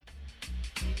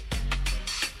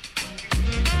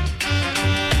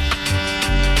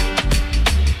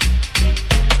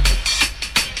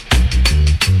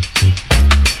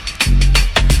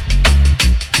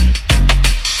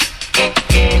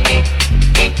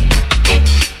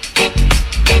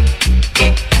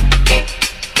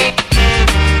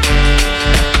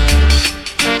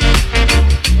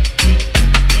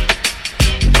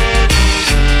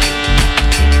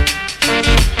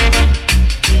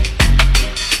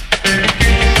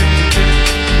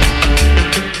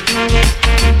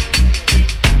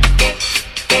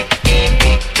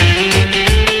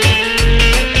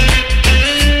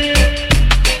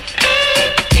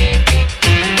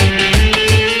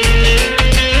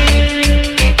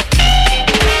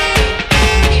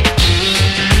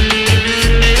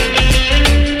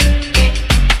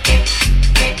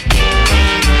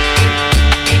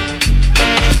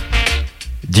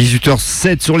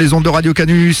18h07 sur les ondes de Radio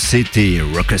Canus. C'était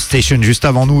Rock Station juste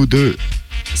avant nous de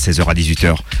 16h à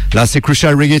 18h. Là, c'est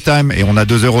Crucial Reggae Time et on a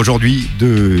 2 heures aujourd'hui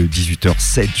de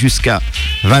 18h07 jusqu'à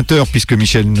 20h puisque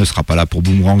Michel ne sera pas là pour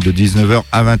Boomerang de 19h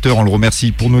à 20h. On le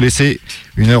remercie pour nous laisser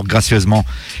 1 heure gracieusement.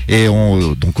 Et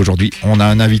donc aujourd'hui, on a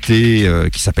un invité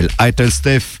qui s'appelle Ital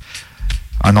Steph,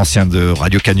 un ancien de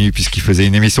Radio Canus puisqu'il faisait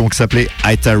une émission qui s'appelait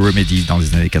Ital Remedy dans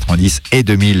les années 90 et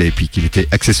 2000 et puis qu'il était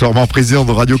accessoirement président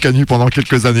de Radio Canus pendant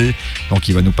quelques années. Donc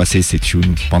il va nous passer ses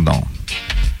tunes pendant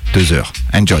 2 heures.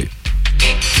 Enjoy.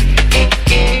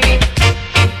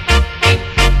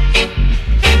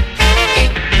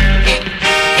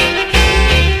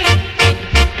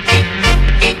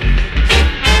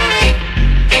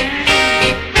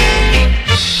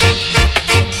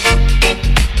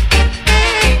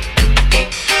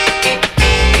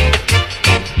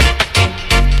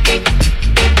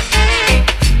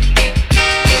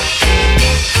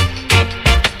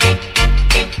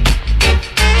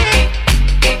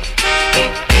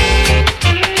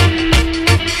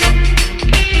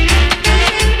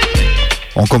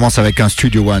 On commence avec un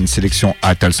Studio One sélection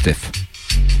Ital Steph.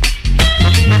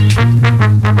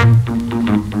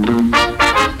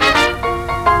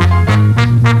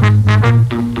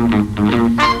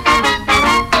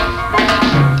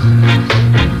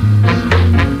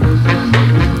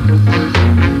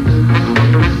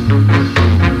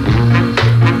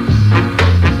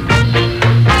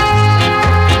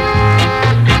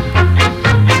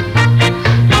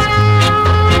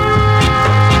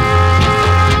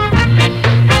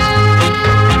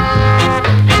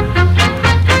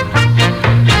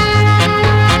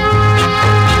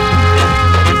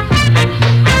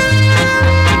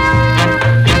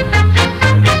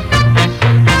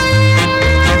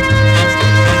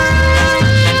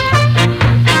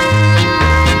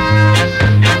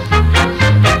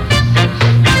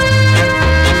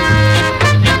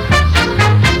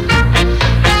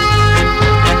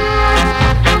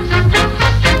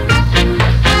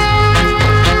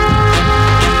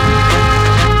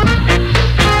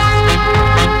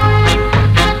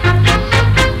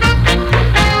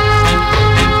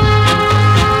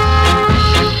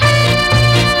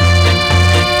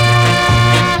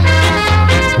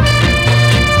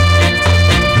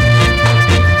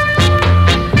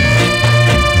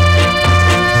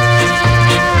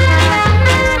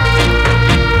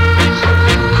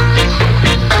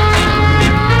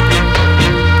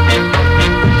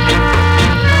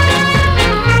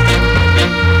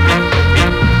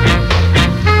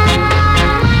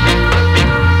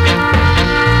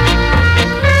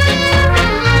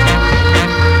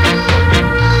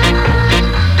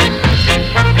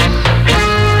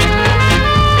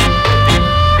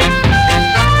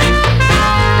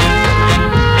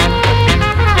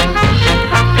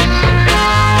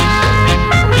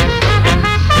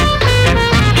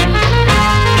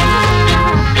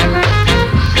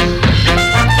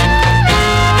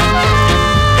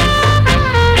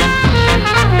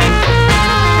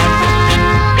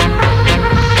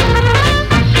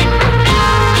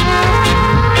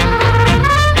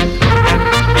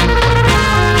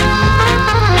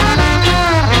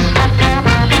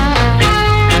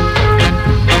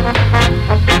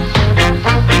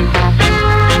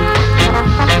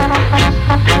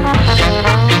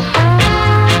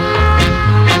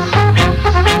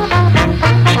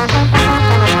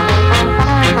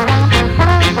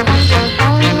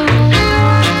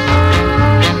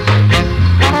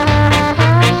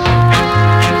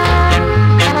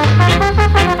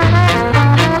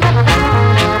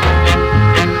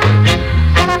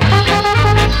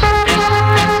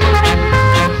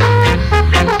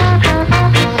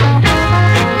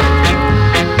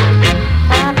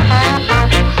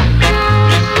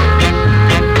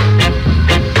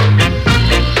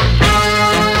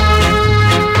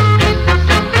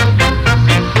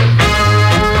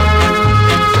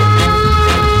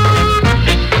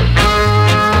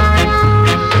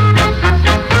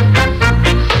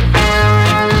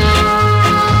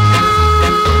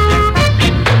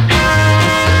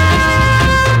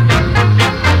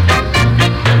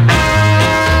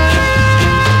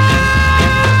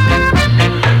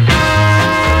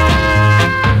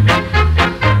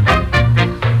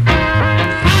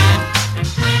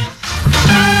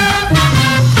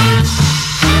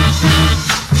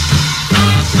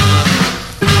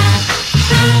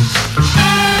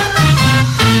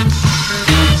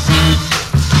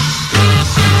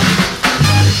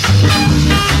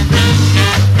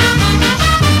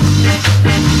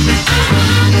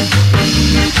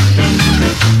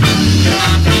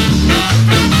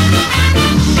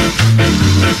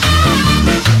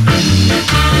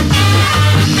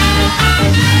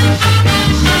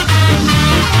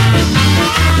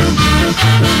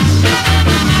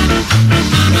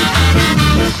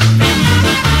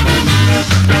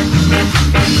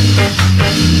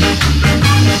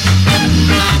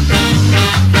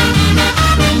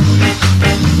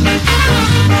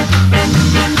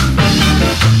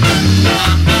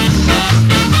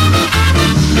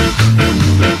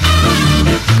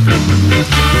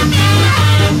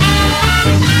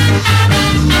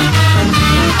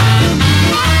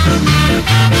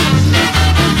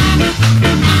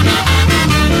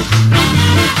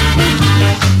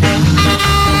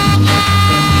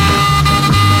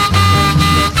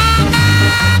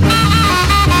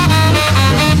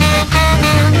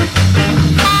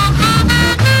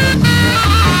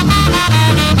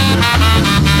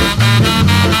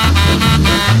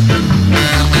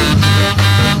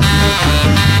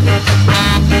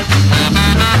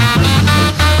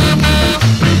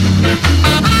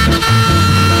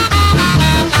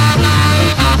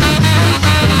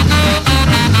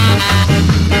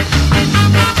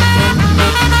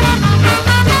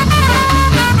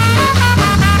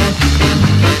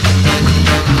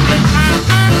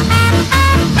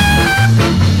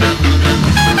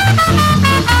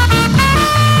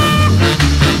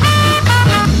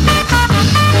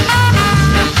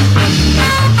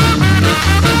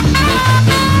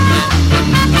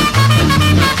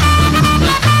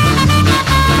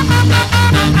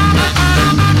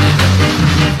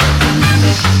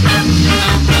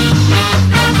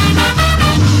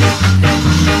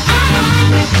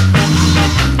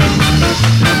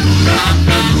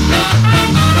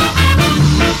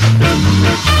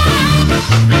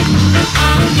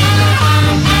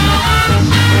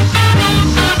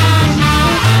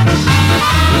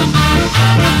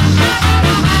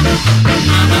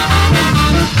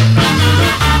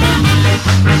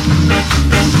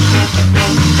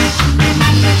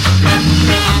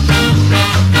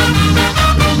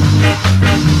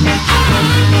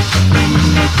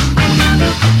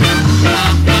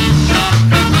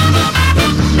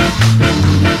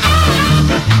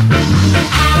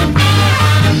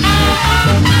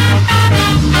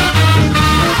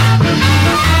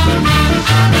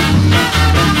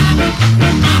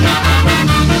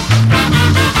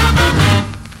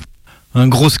 Un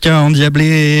gros ska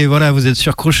endiablé, voilà, vous êtes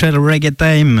sur Crucial Reggae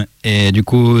Time et du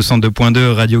coup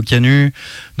 102.2 Radio Canu.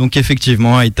 Donc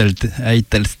effectivement, Ital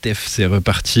Steph, c'est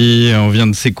reparti. On vient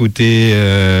de s'écouter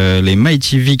les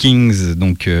Mighty Vikings,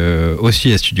 donc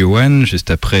aussi à Studio One,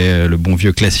 juste après le bon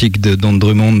vieux classique de Don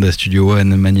Drummond à Studio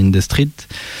One, Man in the Street.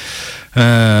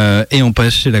 Et on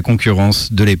passe chez la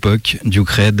concurrence de l'époque, Duke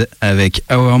Red, avec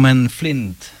Our Man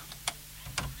Flint.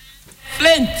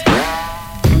 Flint!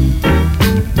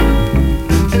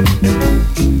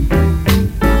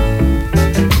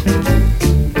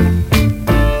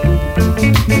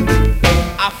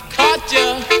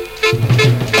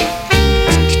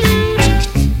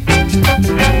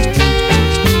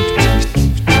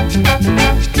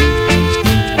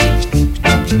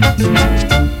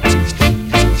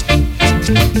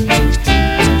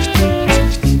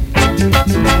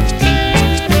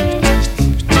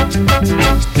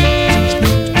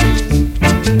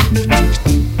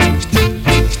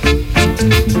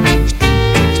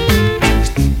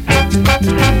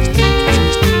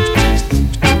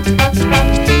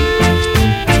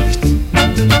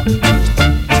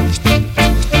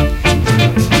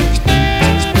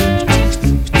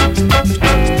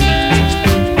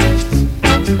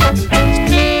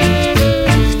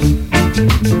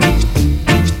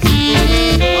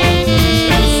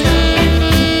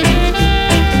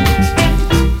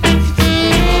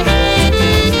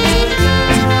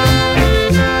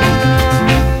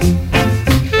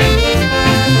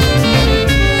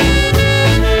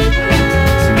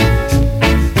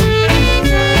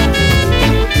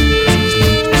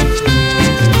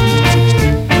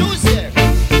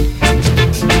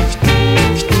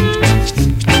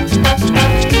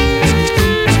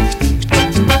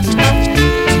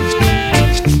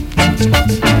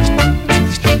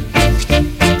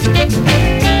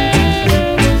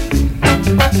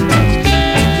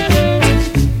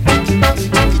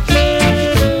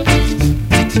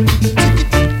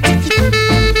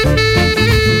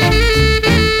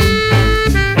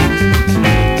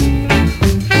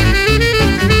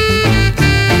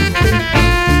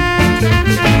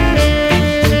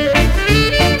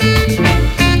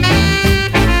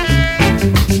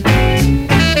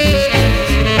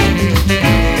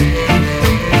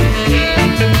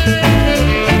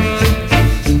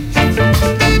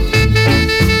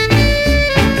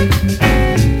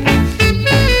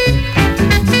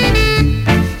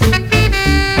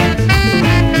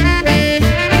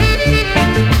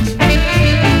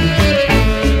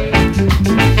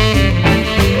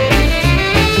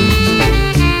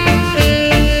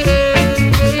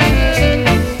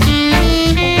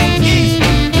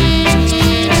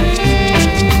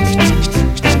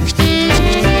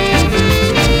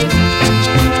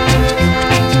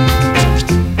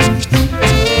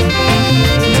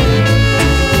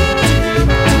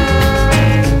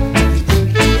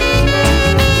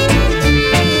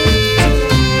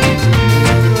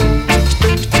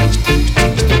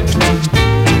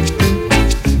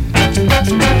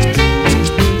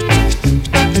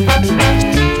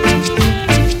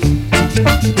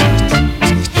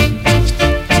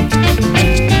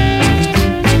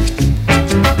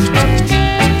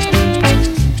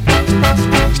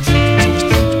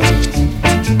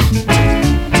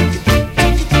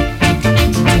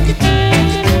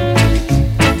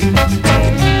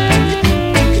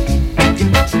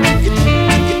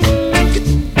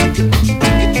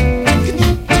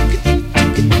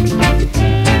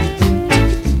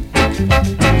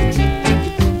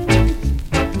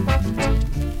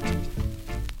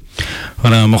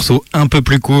 Voilà un morceau un peu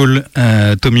plus cool,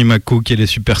 Tommy McCook et les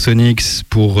Supersonics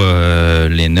pour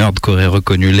les nerds qui auraient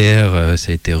reconnu l'air.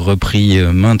 Ça a été repris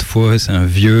maintes fois, c'est un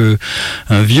vieux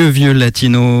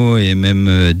latino et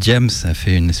même Diams a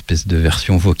fait une espèce de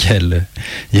version vocale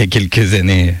il y a quelques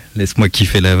années. Laisse-moi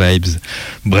kiffer la vibes.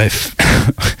 Bref.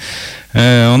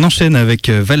 On enchaîne avec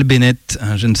Val Bennett,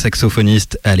 un jeune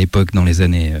saxophoniste à l'époque dans les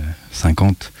années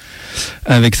 50,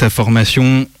 avec sa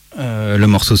formation. Le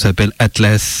morceau s'appelle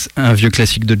Atlas, un vieux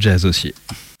classique de jazz aussi.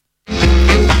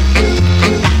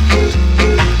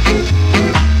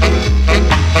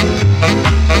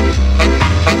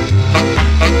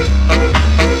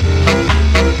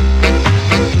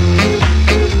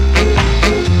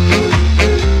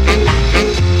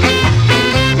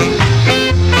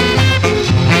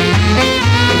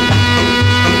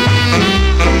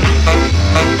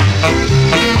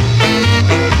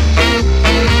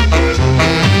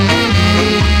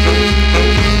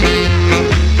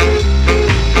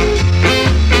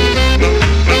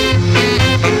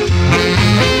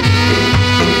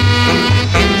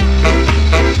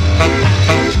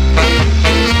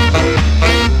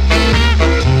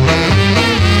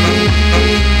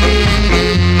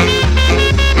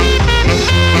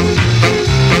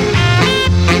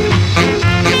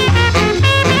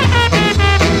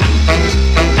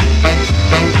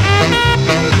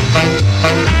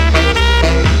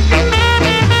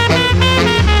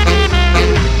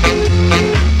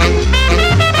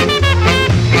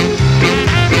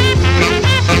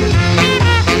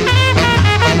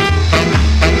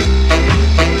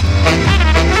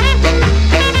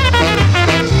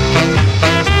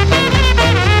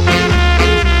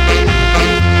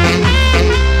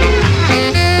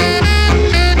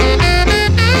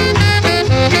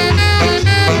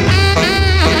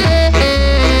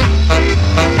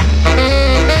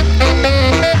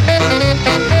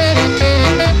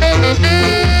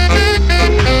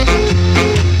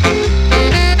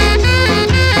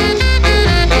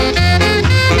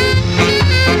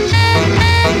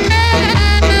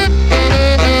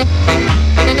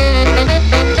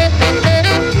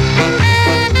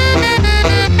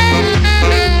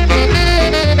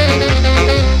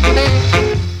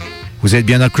 Vous êtes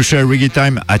bien à Crucial Reggae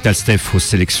Time, Atal Steph aux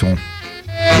sélections.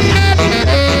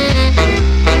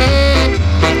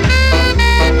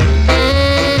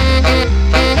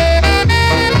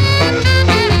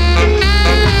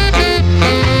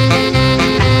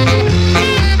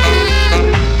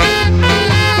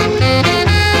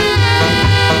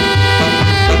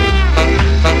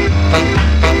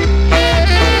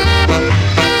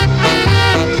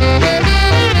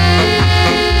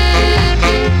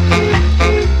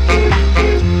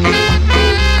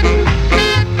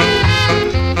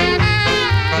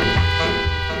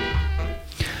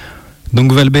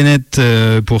 Donc Val Bennett,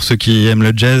 pour ceux qui aiment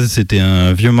le jazz, c'était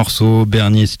un vieux morceau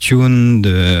Bernie's Tune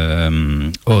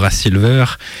de Horace Silver,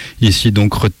 ici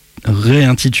donc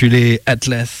réintitulé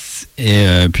Atlas, et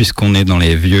puisqu'on est dans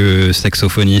les vieux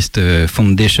saxophonistes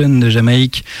Foundation de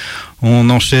Jamaïque, on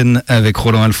enchaîne avec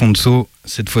Roland Alfonso,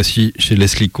 cette fois-ci chez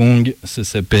Leslie Kong, ça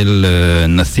s'appelle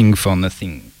Nothing for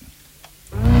Nothing.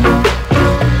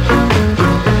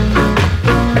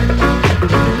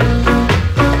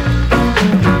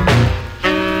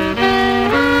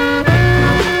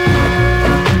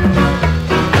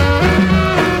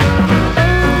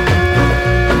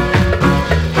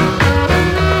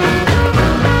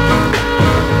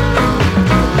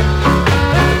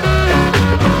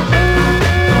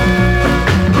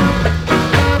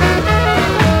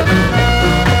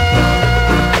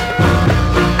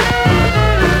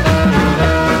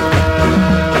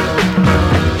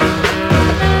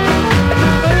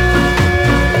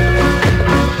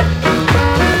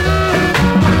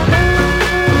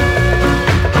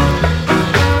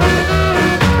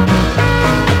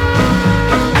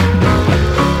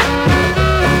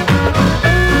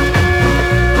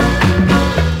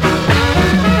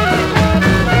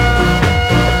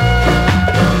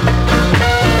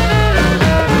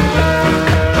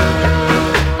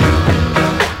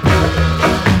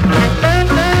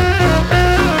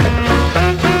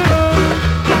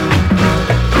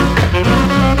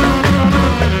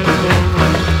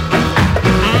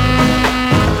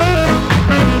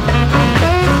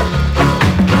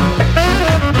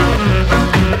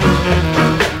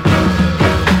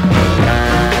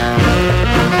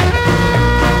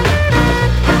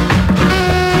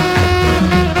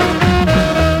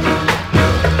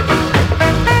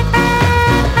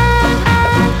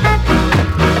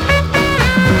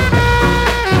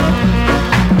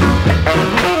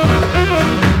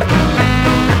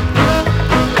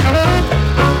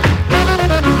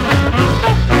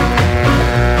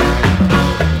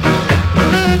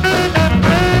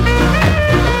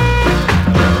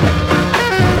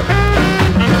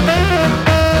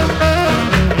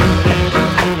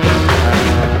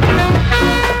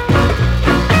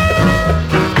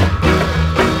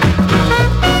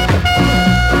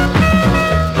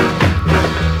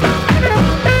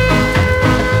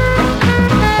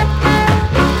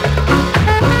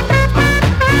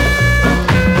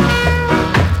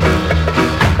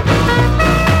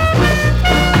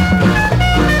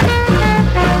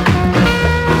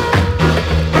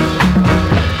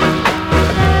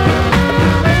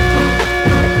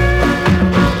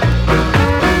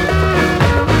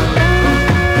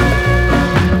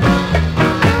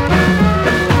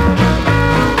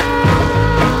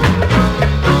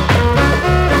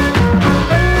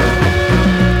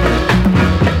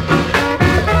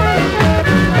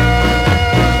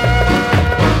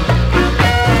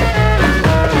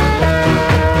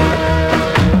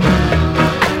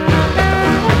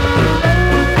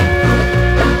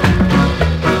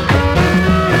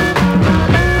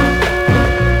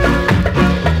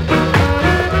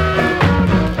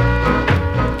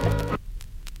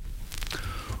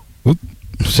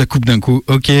 Ça coupe d'un coup.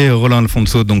 Ok, Roland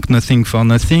Alfonso, donc Nothing for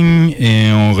Nothing,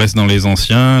 et on reste dans les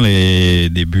anciens, les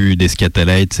débuts des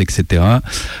Scatalites, etc.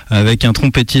 Avec un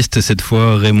trompettiste cette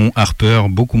fois, Raymond Harper,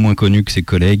 beaucoup moins connu que ses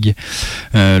collègues.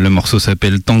 Le morceau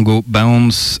s'appelle Tango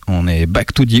Bounce. On est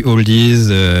back to the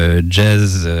oldies,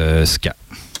 jazz, ska.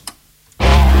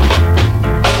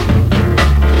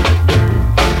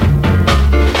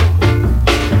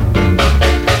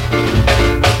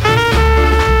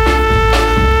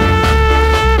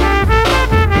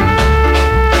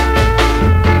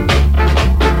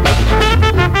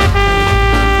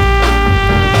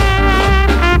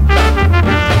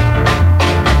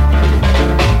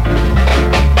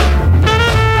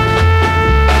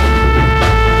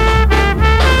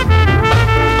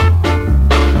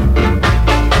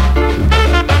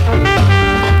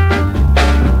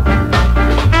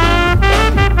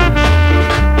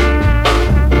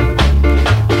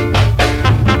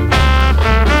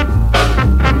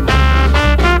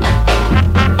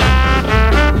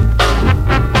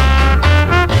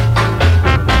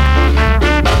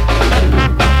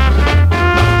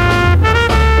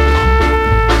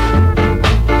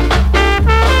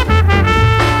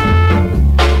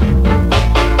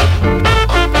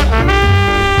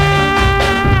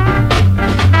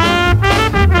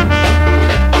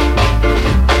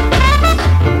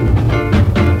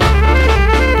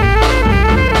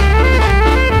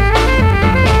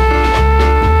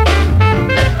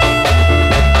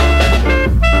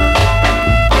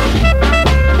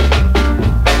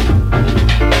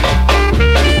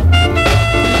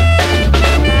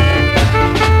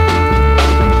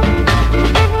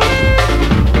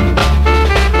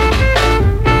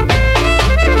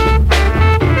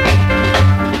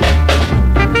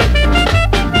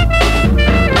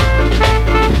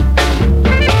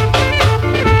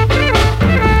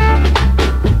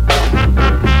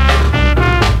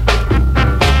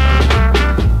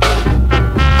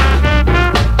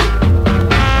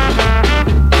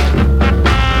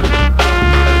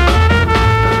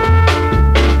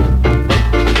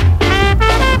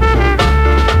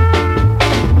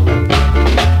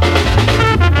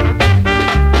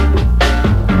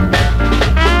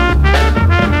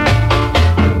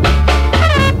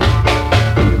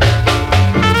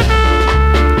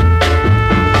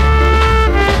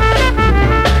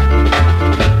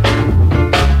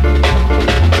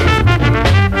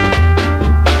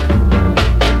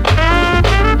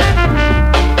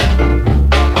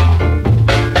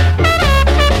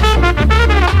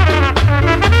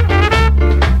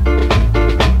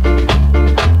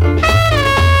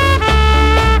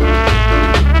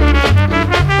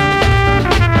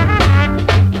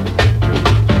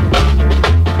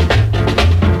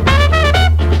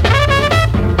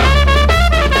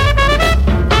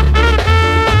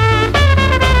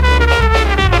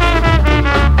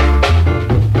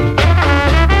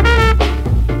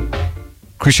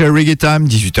 Crucial Reggae Time,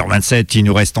 18h27, il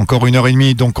nous reste encore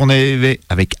 1h30, donc on est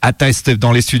avec Atta Steph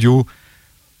dans les studios.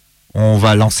 On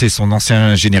va lancer son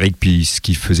ancien générique,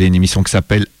 puisqu'il faisait une émission qui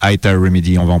s'appelle Atta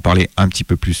Remedy. On va en parler un petit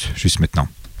peu plus juste maintenant.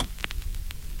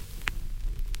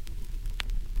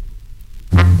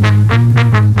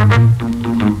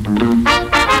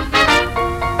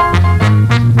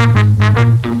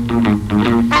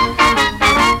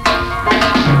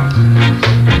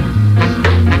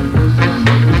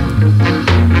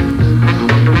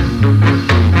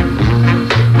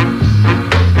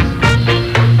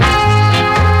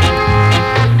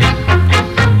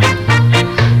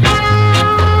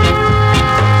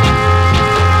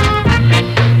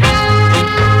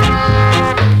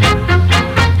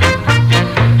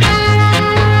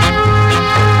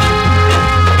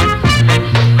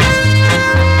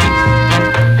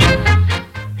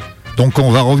 Donc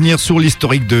on va revenir sur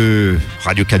l'historique de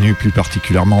Radio Canu, plus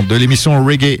particulièrement de l'émission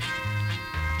Reggae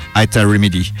Atta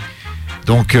Remedy.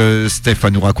 Donc Steph va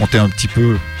nous raconter un petit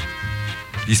peu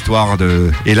l'histoire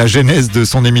et la genèse de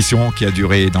son émission qui a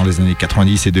duré dans les années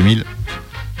 90 et 2000.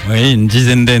 Oui, une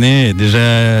dizaine d'années.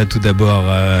 Déjà, tout d'abord,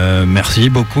 merci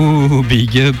beaucoup,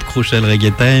 big up, Crucial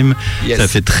Reggae Time. Yes. Ça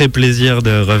fait très plaisir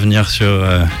de revenir sur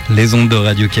les ondes de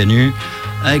Radio Canu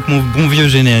avec mon bon vieux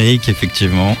générique,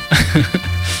 effectivement.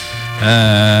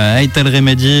 Atta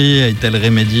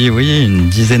Remedy, oui, une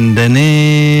dizaine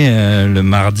d'années, le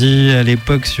mardi à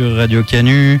l'époque sur Radio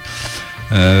Canu.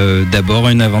 D'abord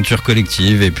une aventure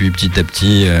collective et puis petit à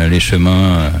petit les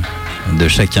chemins de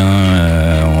chacun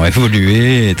ont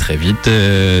évolué et très vite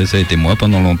ça a été moi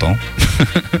pendant longtemps.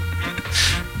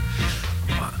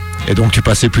 Et donc tu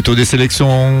passais plutôt des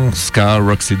sélections ska,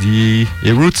 rocksteady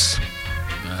et roots?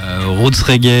 Roots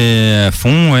reggae à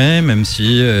fond, ouais, même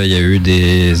si y a eu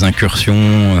des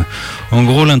incursions. En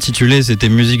gros, l'intitulé c'était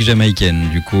musique jamaïcaine.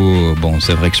 Du coup, bon,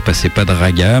 c'est vrai que je passais pas de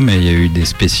raga, mais il y a eu des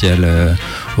spéciales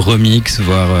remix,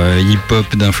 voire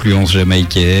hip-hop d'influence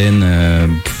jamaïcaine,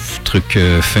 truc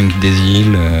funk des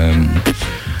îles,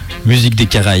 musique des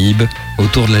Caraïbes,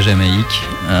 autour de la Jamaïque,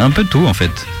 un peu tout en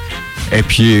fait. Et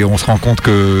puis on se rend compte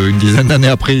qu'une dizaine d'années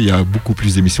après, il y a beaucoup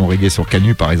plus d'émissions reggae sur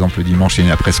Canu. Par exemple, le dimanche, il y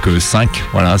en a presque 5.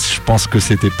 Voilà, je pense que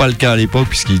c'était pas le cas à l'époque,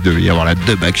 puisqu'il devait y avoir la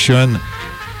dub action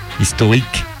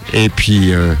historique. Et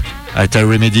puis Atta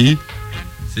Remedy.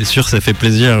 C'est sûr, ça fait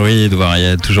plaisir, oui, de voir. Il y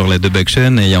a toujours la dub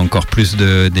action et il y a encore plus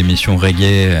d'émissions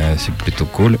reggae. C'est plutôt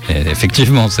cool. Et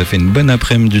effectivement, ça fait une bonne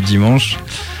après-midi du dimanche.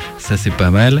 Ça c'est pas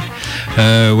mal.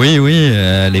 Oui,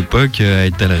 à l'époque,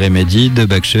 Atta Remedy,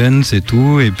 dub action, c'est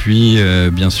tout. Et puis,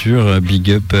 bien sûr,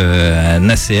 big up à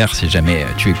Nasser, si jamais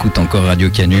tu écoutes encore Radio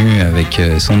Canu, avec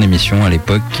son émission à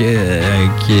l'époque, qui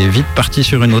est vite partie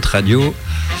sur une autre radio.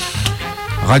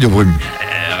 Radio Brume.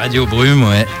 Radio Brume,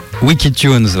 ouais.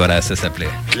 Wikitunes, voilà, ça s'appelait.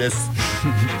 Yes.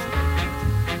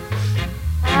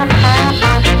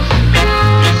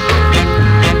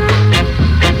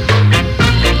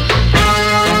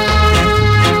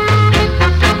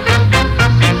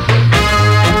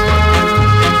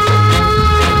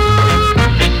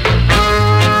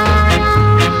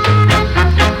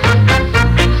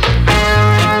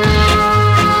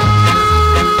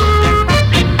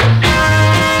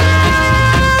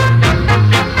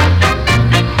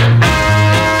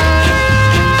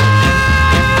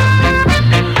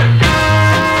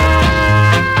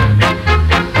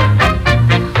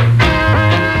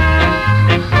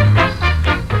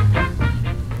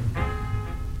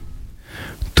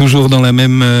 Toujours dans la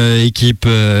même équipe,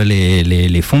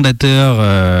 les fondateurs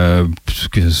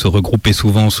se regroupaient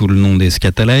souvent sous le nom des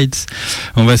Scatalites.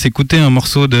 On va s'écouter un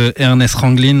morceau de Ernest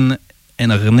Ranglin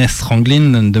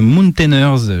de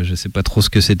Mountaineers. Je ne sais pas trop ce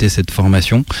que c'était cette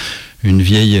formation. Un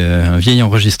vieil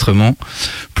enregistrement.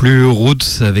 Plus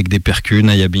roots avec des percus,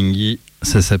 Nyabinghi.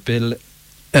 Ça s'appelle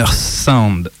Earth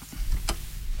Sound.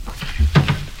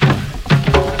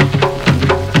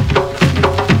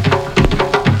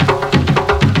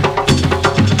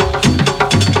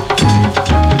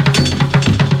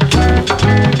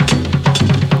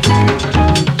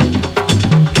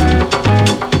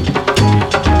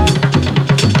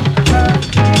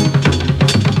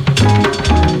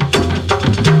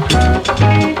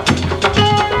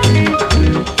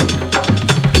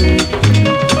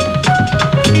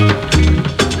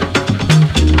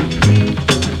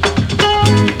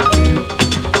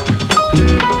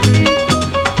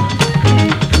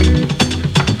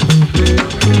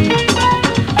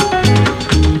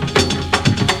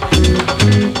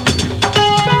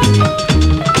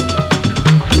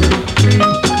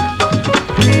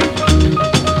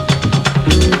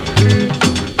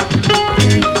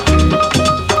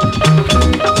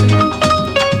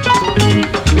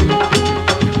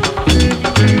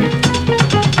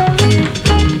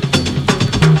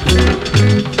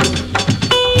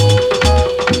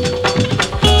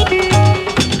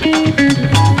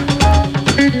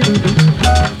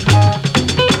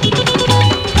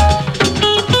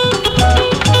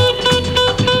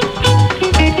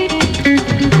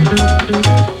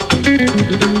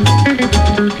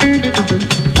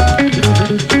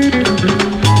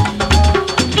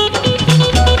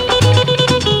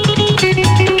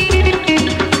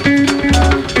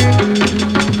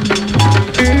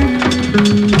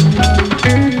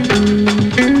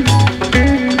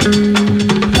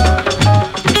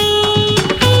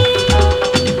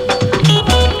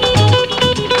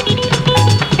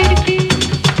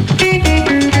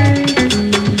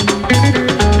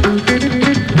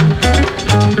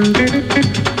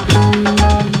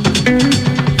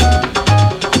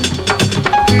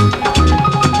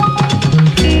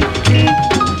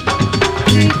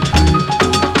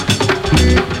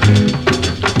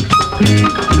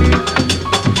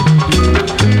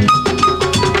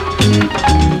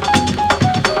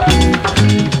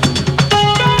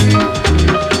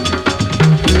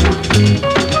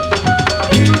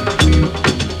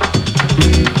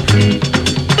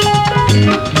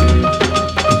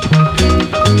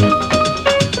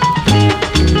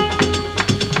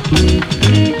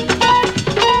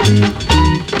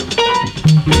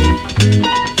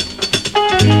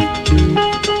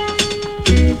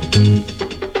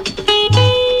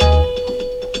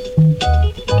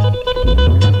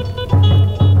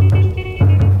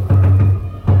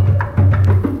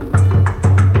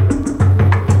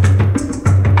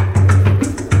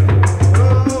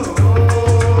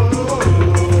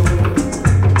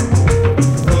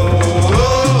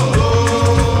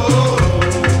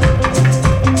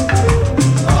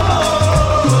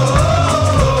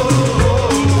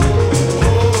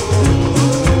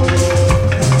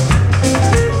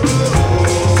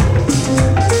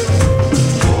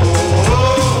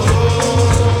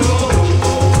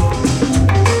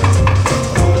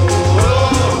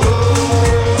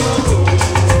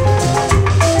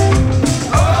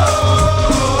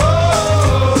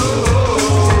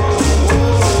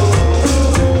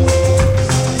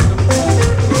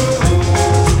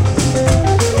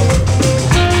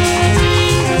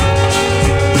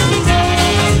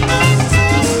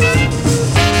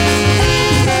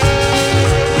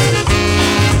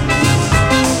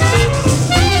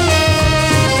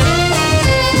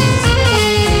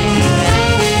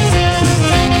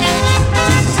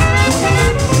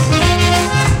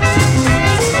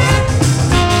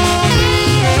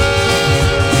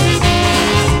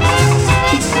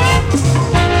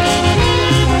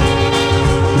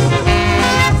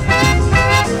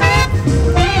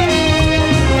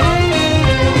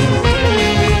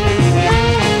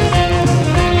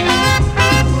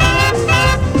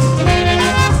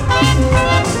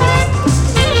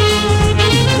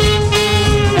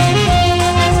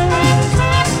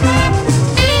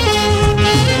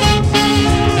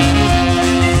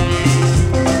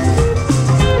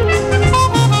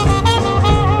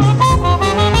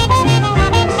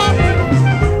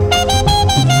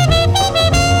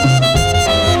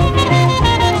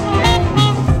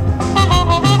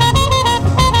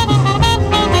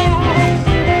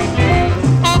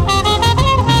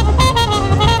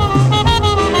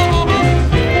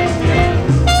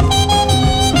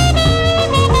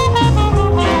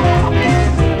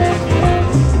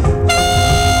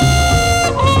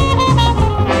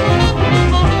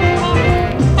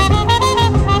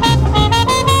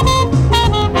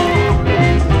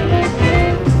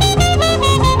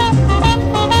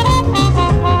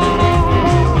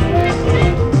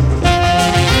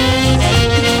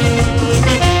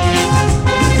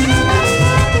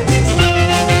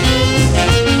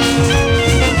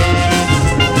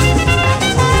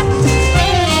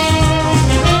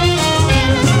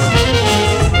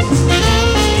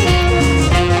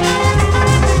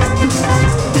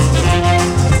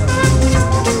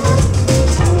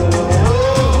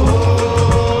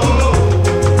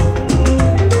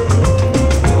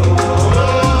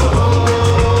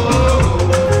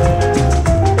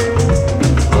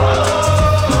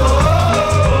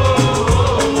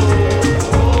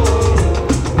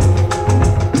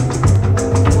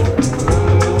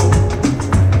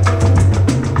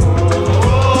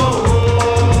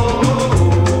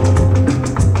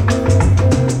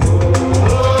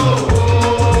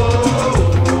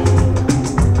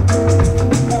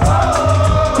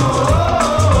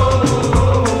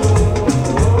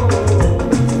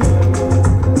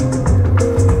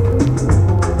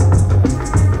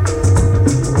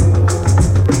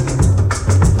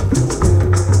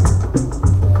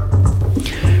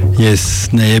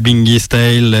 Nyabinghi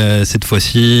Style, cette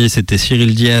fois-ci, c'était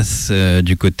Cyril Dias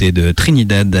du côté de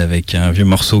Trinidad avec un vieux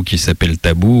morceau qui s'appelle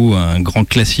Tabou, un grand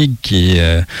classique qui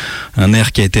est un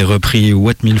air qui a été repris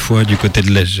ouate mille fois du côté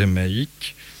de la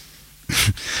Jamaïque.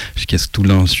 Je casse tout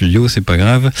là en studio, c'est pas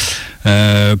grave.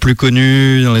 Plus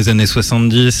connu dans les années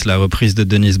 70, la reprise de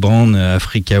Dennis Brown,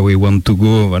 Africa We Want to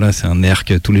Go. Voilà, c'est un air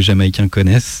que tous les Jamaïcains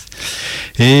connaissent.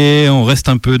 Et on reste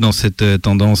un peu dans cette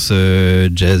tendance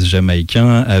jazz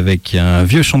jamaïcain avec un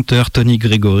vieux chanteur, Tony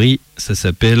Gregory. Ça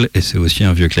s'appelle, et c'est aussi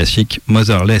un vieux classique,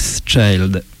 Motherless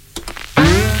Child.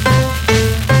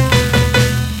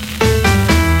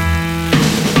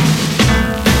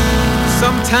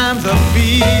 Sometimes I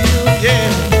feel,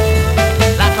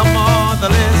 like a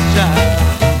motherless child.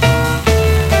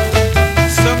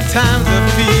 Sometimes I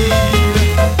feel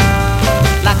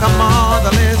like a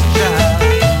motherless child.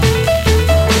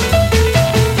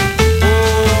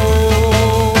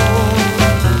 Oh,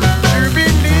 true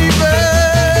believer,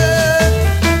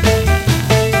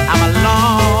 I'm a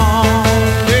long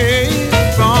way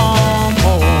from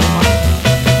home.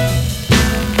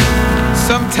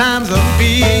 Sometimes I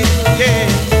feel,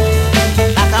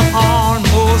 like I'm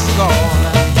almost gone.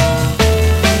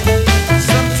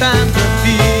 Sometimes I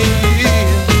feel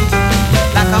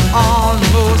like I'm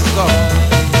almost gone.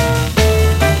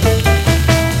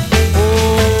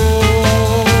 Oh,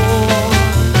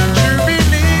 true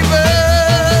believer,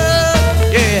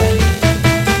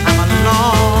 I'm a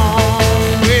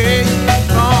long way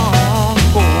from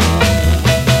home.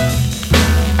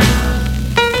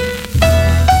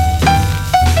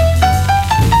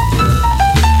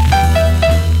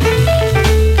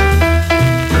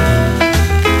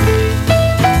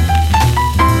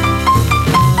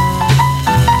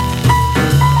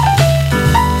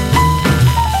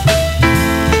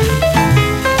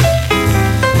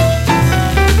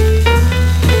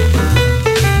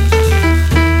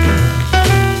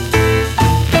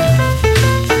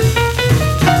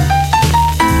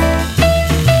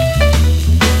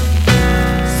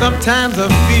 Sometimes I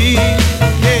feel,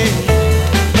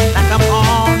 like I'm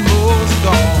almost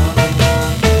gone.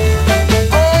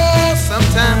 Oh,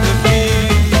 sometimes I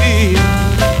feel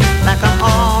like I'm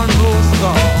almost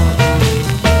gone.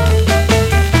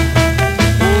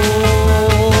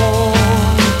 Oh,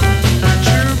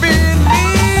 true believer,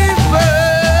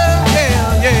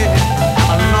 I'm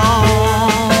a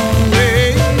long way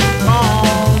from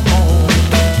home.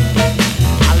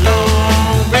 A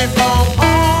long way from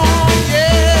home, a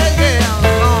long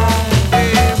way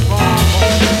from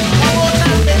home. One more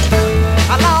time, baby.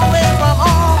 A long way from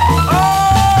home. Oh, long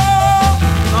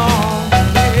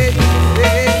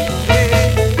way,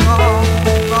 from home.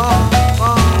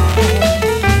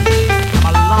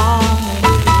 I'm a long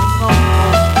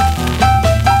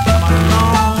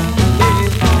way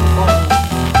from home.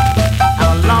 I'm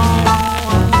a long way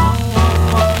from home.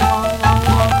 I'm a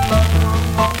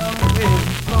long way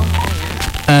from home.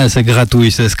 Ah, ça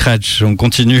gratouille, ça scratch. On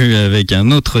continue avec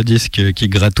un autre disque qui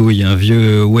gratouille, un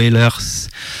vieux Wailers,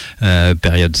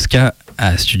 période ska,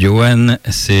 à Studio One.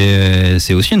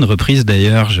 C'est aussi une reprise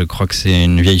d'ailleurs, je crois que c'est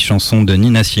une vieille chanson de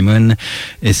Nina Simone,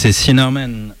 et c'est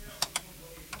Sinnerman.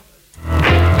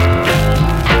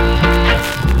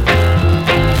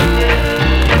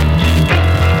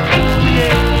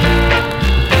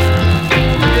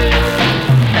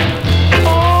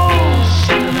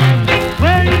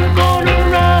 Where you gonna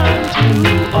run to?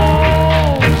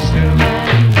 Oh, cinnamon.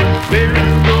 Where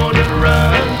you gonna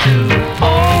run to?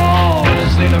 Oh,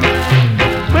 cinnamon.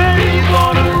 Where you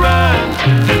gonna run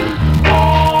to?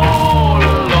 All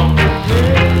along the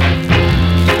way.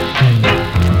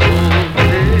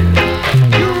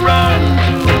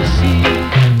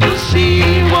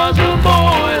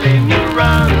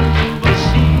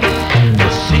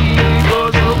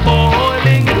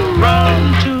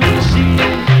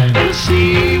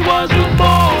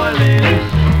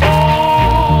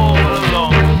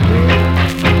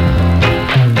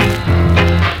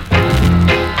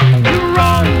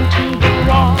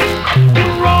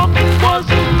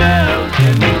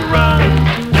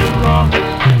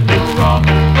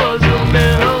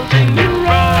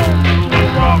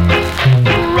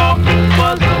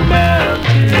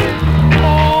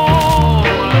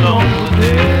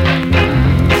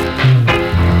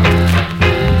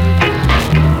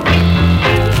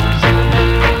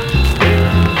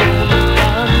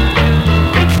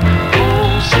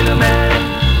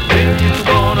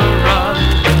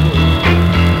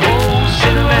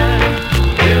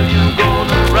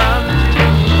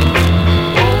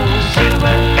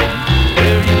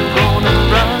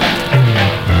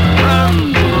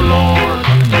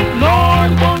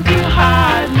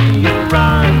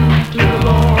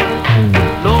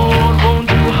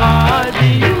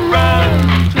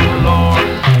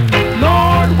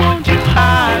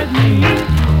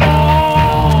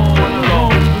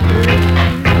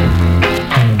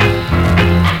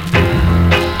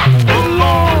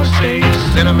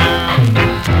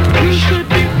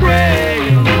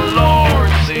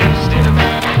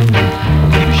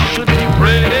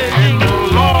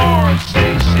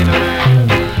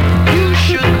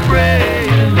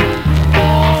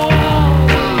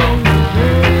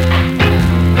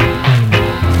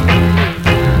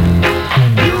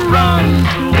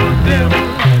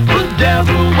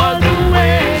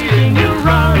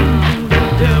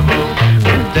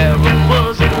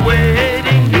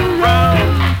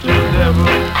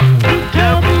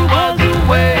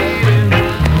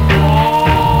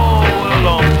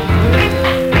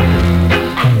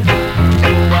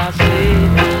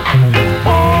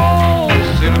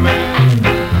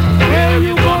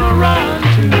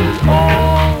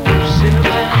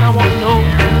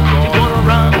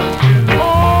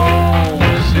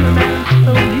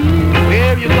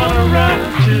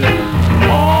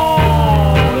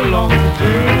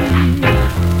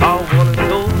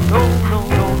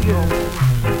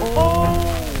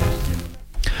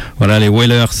 Voilà, les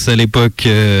Wailers à l'époque,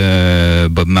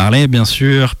 Bob Marley bien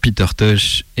sûr, Peter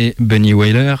Tosh et Bunny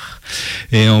Wailer.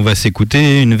 Et on va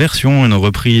s'écouter une version, une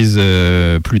reprise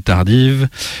plus tardive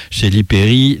chez Lee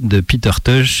Perry de Peter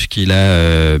Tosh, qu'il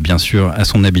a bien sûr à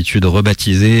son habitude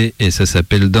rebaptisé, et ça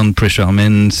s'appelle Down Pressure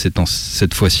Man.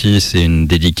 Cette fois-ci, c'est une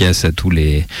dédicace à tous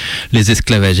les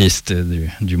esclavagistes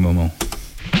du moment.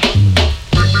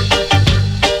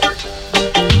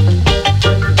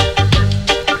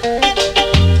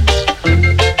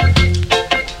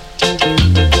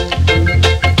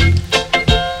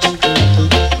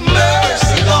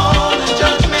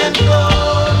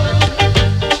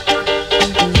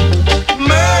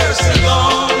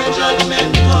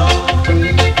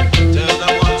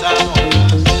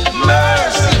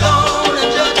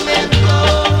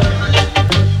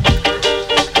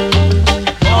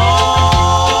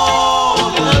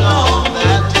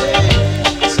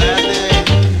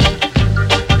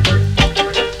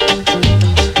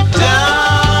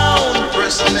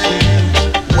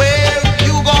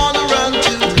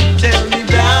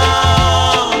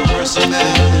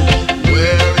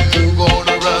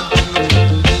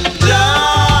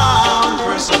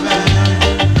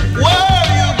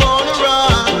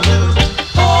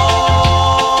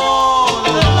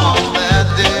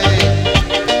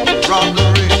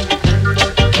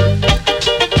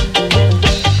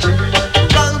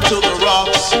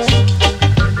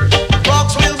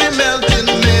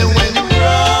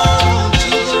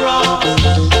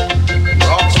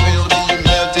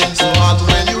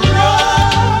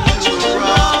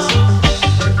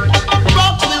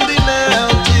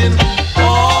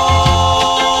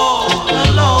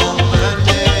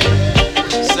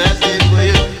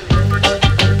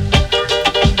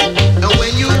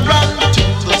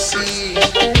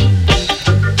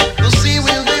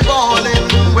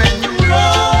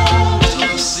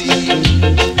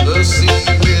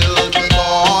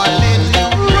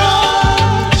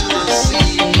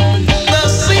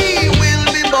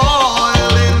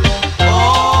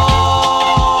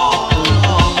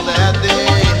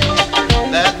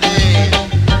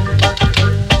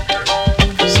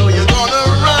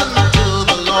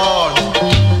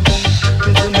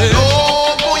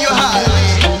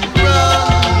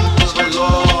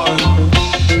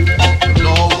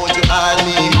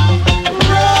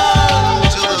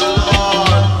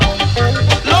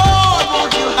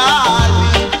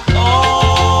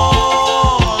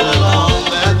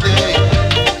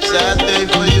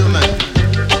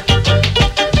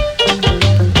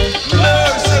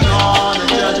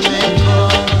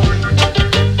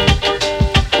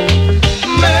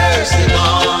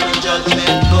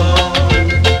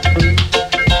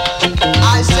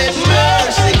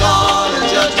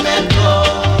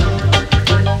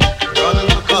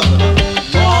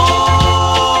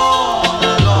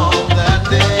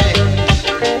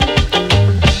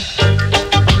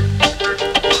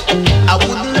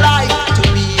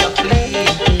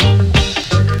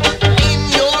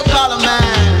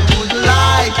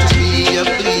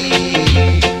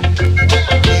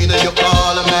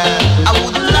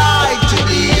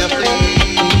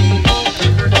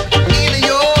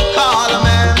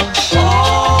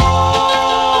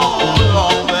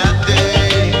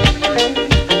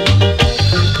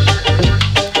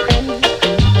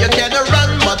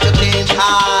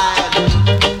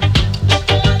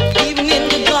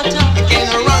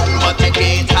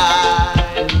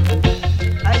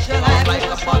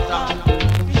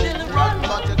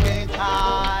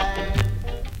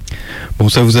 Bon,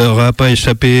 ça vous aura pas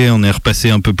échappé, on est repassé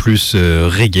un peu plus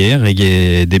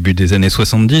reggae début des années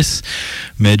 70.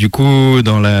 Mais du coup,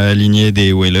 dans la lignée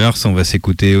des Wailers, on va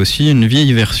s'écouter aussi une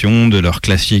vieille version de leur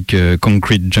classique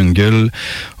Concrete Jungle,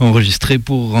 enregistrée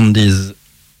pour Randy's.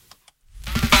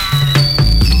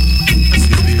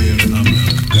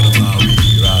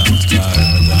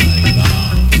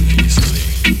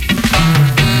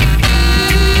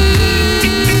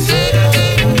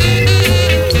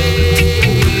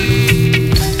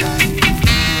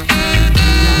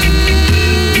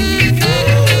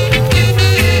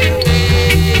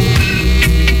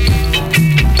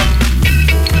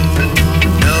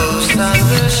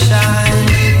 Shine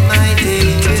in my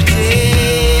day to day.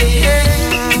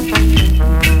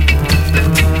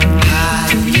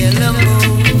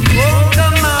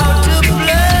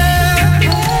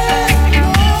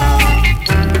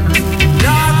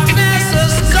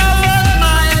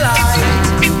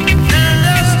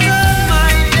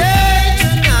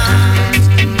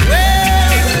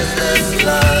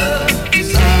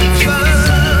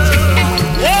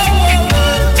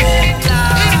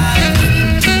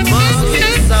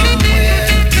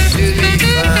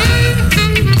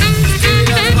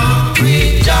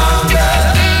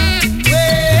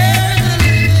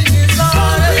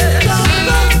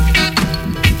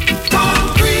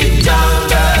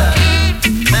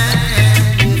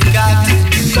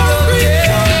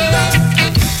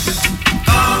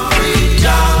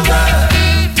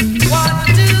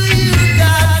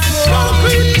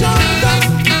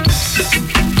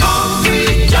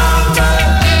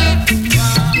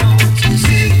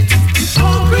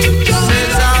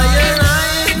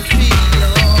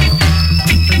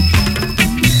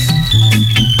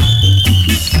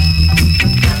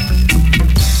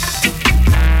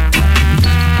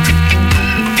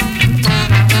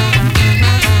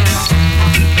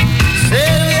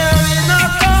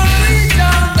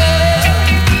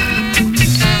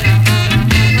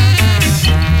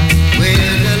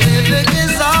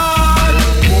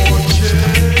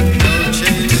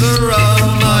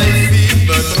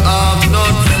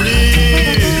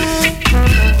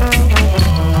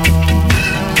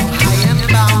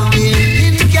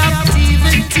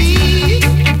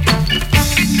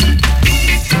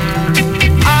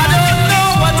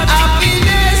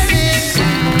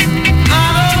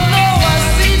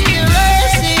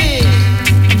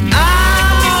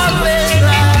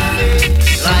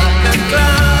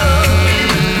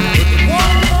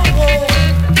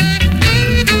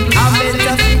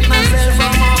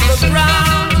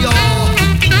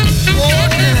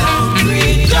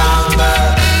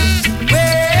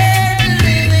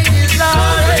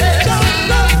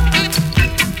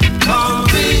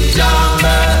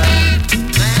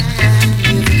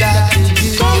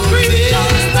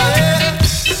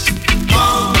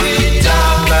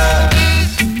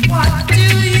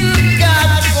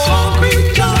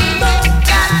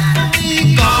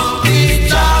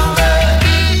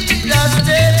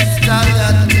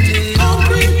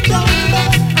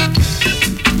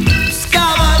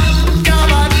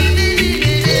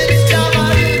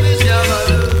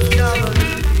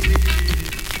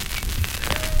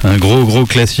 Un gros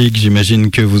classique,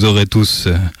 j'imagine que vous aurez tous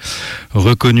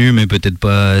reconnu, mais peut-être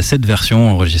pas cette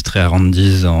version enregistrée à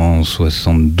Randy's en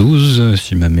 72,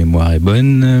 si ma mémoire est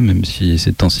bonne, même si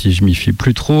ces temps-ci je m'y fie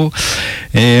plus trop.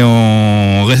 Et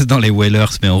on reste dans les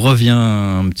Wailers, mais on revient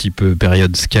un petit peu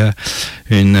période ska.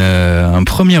 Un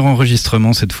premier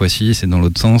enregistrement cette fois-ci, c'est dans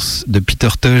l'autre sens, de Peter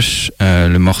Tosh.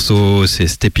 Le morceau c'est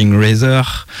Stepping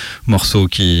Razor, morceau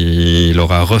qu'il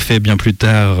aura refait bien plus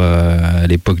tard à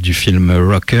l'époque du film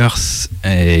Rockers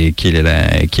et qui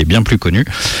est bien plus connu.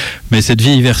 Mais cette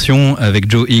vieille version avec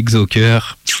Joe Higgs au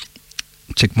cœur,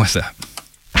 check-moi ça.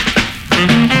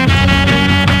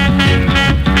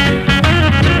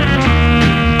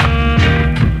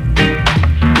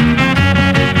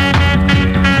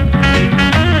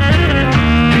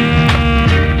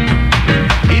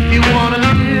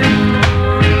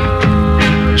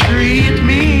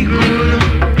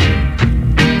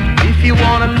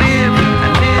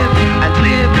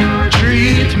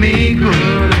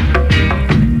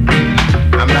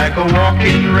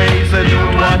 Walking razor,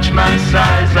 don't watch my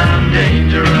size, I'm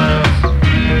dangerous.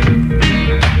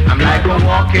 I'm like a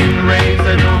walking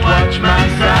razor, don't watch my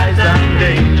size, I'm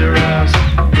dangerous.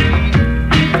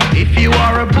 If you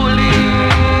are a bully,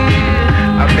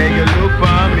 I beg you look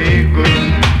for me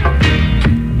good.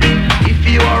 If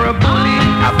you are a bully,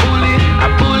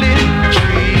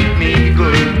 treat me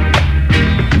good.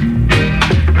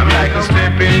 I'm like a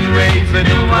stepping razor,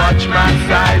 don't watch my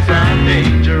size, I'm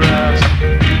dangerous.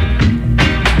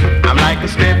 I'm like a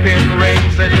stepping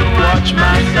razor, don't watch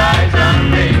my size,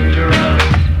 I'm dangerous.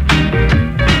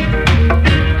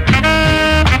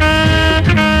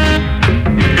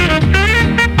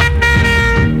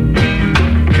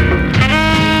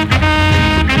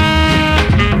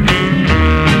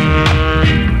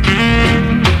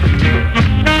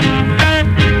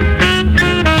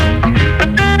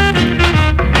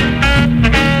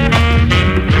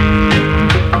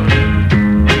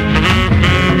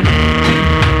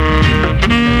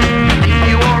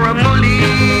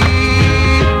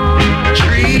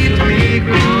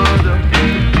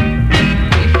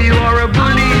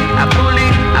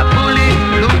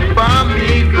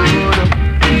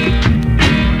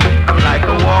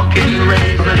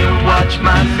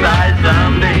 My size,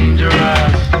 I'm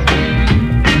dangerous.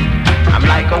 I'm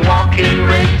like a walking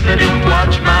razor, don't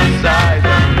watch my size,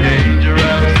 I'm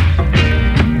dangerous.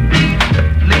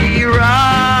 Leroy,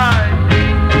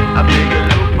 I beg you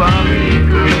look for me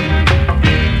good.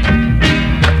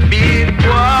 Big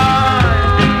boy,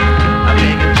 I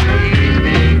beg you treat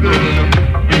me good.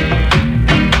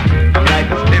 I'm like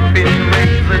a stepping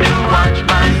razor, don't watch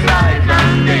my size,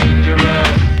 I'm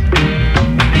dangerous.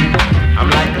 I'm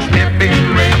like a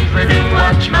stepping razor, don't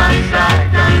watch my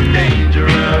size, I'm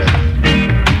dangerous.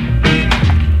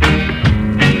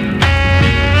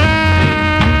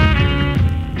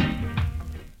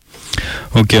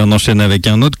 Ok, on enchaîne avec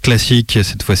un autre classique,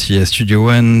 cette fois-ci à Studio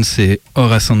One, c'est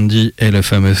Horace Andy et le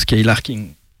fameux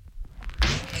Skylarking.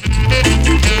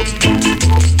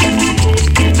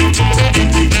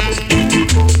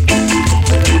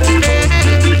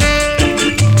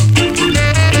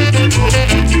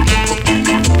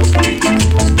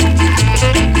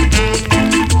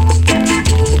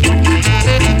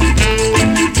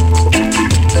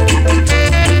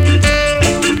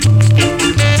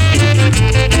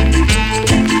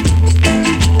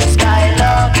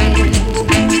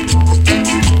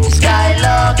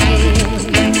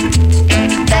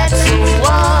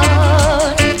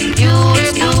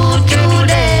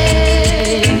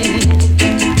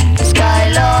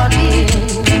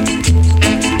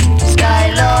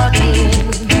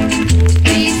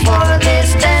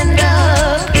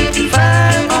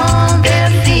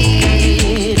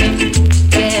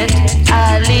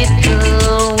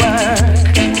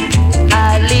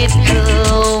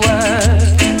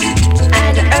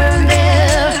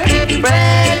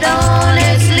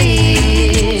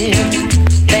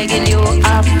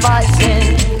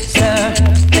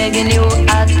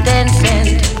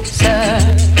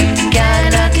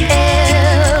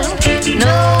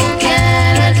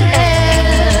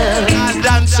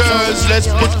 Let's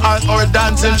put on our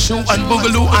dancing shoe and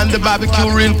boogaloo and the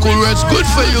barbecue real cool. It's good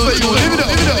for you. Live it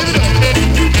up.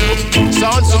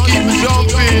 Sounds to keep you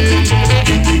jumping.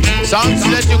 Sounds to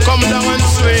let you come down and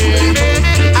swing.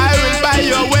 I will buy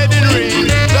your wedding ring.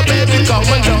 So baby, come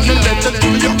on down and let us do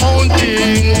your own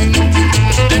thing.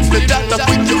 If the doctor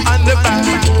put you on the back,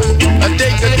 I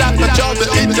take the doctor job to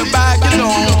hit the bag, you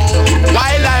know.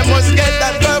 While I must get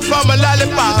that girl from a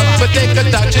lollipop, but take a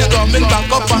touch, she's coming back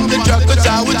up on the truck, cause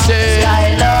I would say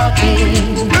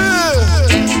Skylarking,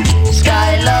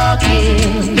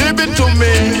 Skylarking, give it to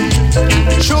me.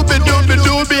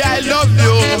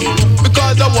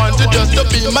 to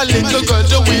be my little girl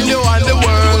to win you on the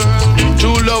world.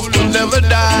 True love will never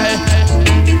die.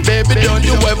 Baby, don't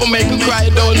you ever make me cry,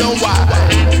 don't know why.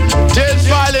 Tears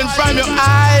falling from your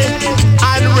eye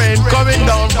and rain coming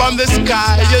down from the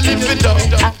sky. You lift it up,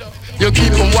 you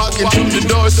keep on walking through the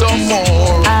door some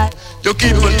more. You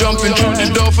keep on jumping through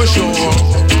the door for sure.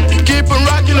 Keep on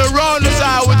rocking around us,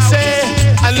 I would say.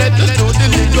 And let us do the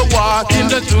little walking,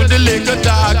 let's do the little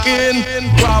talking.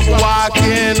 Crop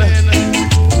walking,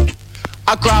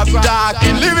 a crop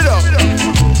talking, live it up.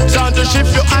 Sound to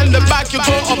shift you on the back, you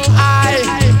go up high.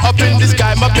 Up in the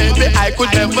sky, my baby, I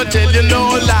could never tell you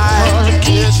no lie.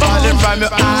 Tears falling from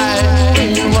your eye,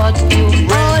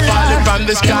 rain falling from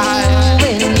the sky.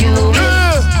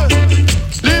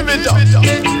 Live it up,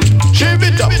 shift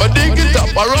it up, I dig it up,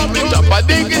 I rub it up, I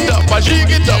dig it up, I shake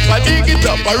it up, I dig it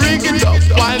up, I rig it up.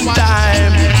 One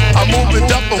time, I move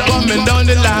it up, I'm coming down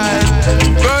the line.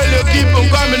 Girl, you keep on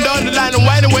coming down the line and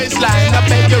wind the waistline. I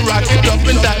beg you rock it up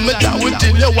in time, but I will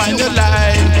till you wind the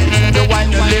line. You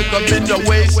wind the leg up in the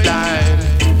waistline,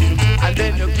 and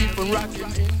then you keep on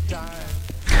rocking in time.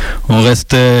 On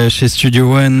reste chez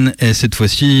Studio One et cette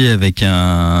fois-ci avec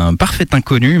un parfait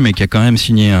inconnu mais qui a quand même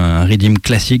signé un redeem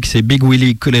classique, c'est Big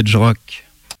Willie College Rock.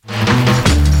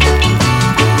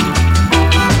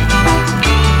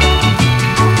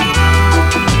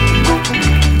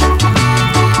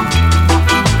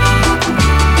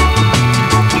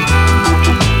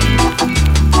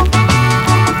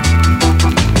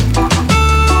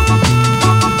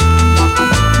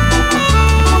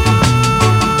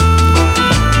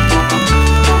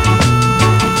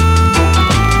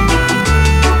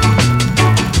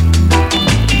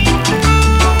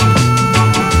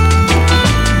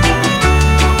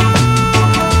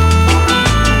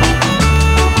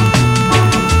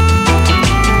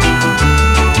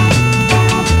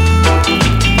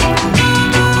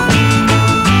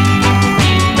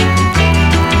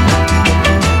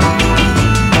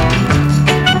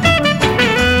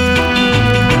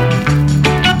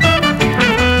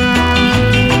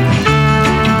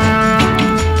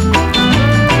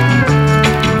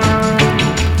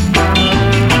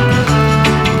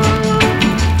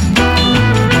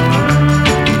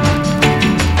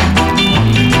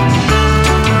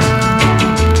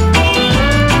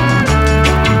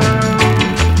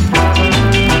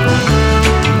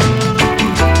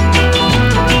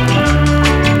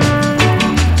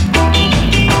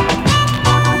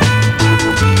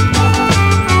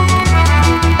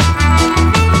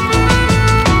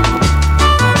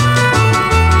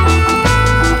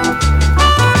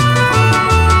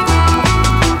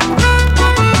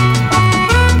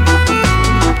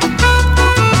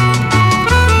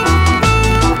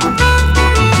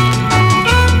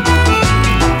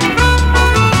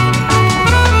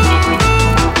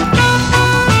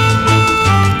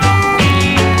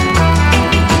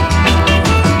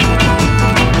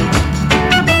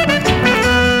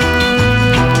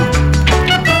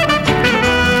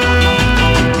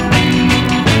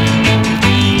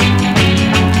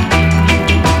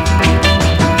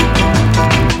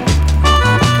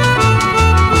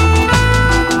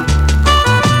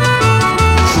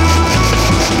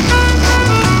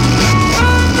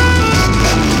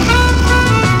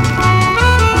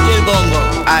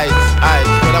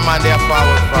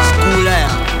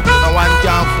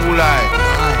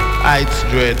 Heights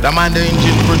dread. The man the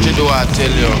engine pretty do I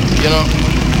tell you. You know,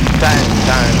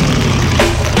 time.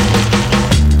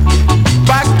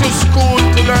 Back to school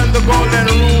to learn the golden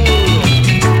rule.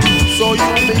 So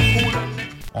you be cool.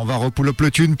 On va repull up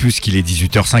le tune puisqu'il est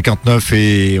 18h59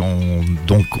 et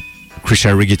donc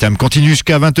Crucial Reggae Time continue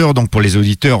jusqu'à 20h. Donc pour les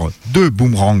auditeurs de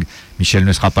Boomerang, Michel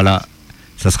ne sera pas là.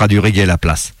 Ça sera du reggae à la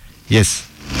place. Yes.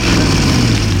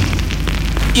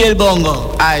 El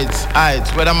bongo. Heights,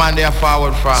 where the man they are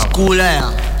forward from. School air.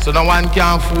 So no one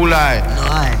can fool I. No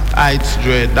I. Heights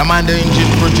dread. The man the engine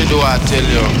pretty do I tell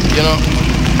you. You know,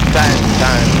 time.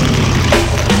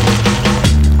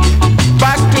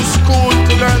 Back to school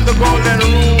to learn the golden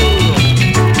rule.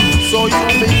 So you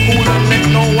be cool and make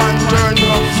no one turn you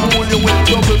a fool. You will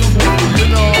double fool, you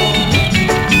know.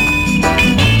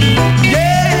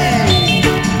 Yeah.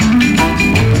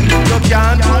 You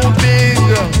can't do big.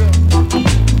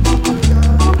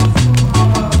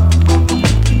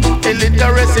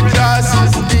 Illiteracy class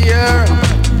is there.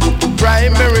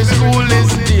 Primary school is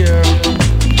there.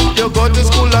 You go to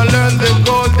school and learn the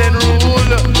golden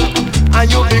rule, and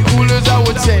you'll be cool as I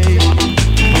would say,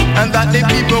 and that the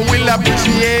people will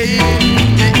appreciate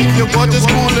if you go to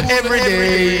school every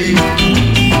day.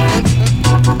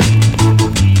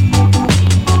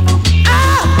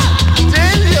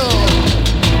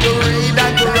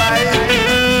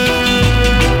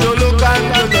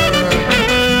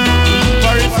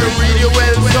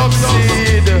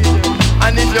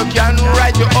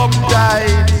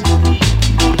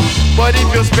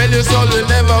 your soul will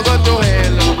never go to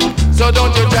hell. So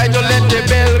don't you try to let the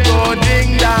bell go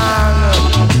ding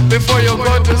dong before you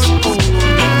go to school.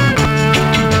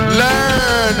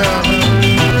 Learn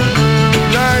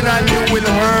and you will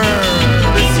learn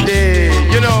this day,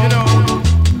 you know.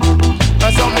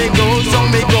 So me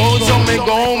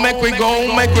go, make we go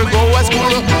a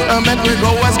school, make we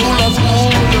go a school of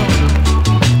school,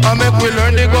 make we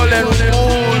learn the golden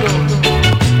rule,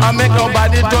 make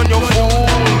nobody turn you fool,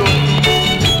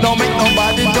 don't make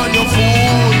nobody turn you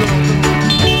fool,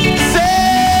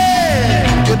 say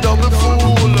you double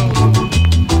fool,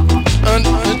 and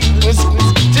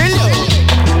still you.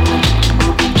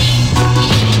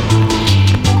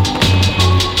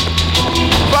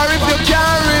 For if you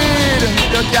can't read,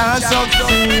 you can't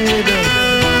succeed.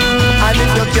 And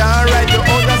if you can't write the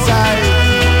other side,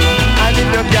 and if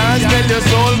you can't spell your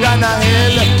soul gonna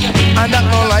hell, and that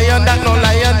no lie, and that no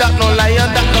lie, and that no lie,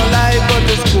 and that no lie, go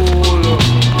to school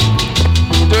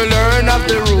to learn of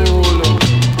the rule,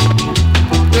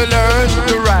 to learn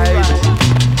to write,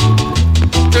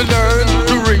 to learn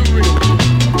to read.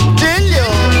 Till you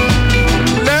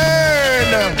learn,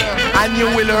 and you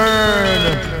will learn.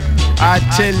 I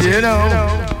tell you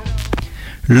now.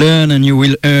 Learn and you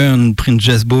will earn, Prince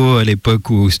Jazzbo à l'époque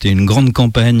où c'était une grande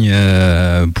campagne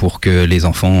pour que les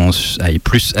enfants aillent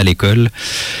plus à l'école.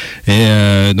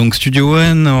 Et donc Studio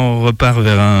One, on repart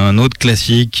vers un autre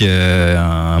classique,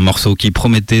 un morceau qui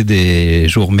promettait des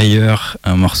jours meilleurs,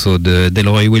 un morceau de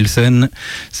Delroy Wilson,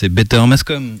 c'est Better Must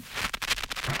Come.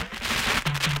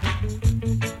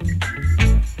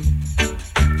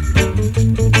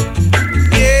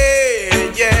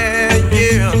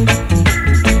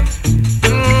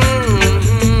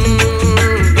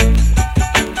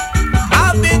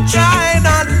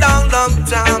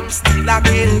 I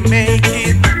can't make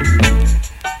it.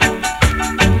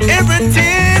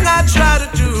 Everything I try to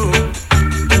do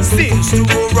seems to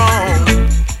go wrong.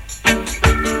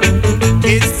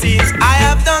 It seems I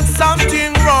have done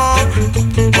something wrong.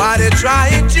 Why they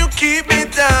trying to keep me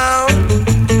down?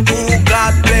 Oh,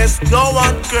 God bless, no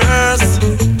one curse.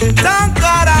 Thank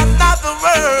God I'm not the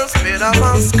worst. Better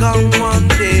must come one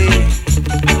day.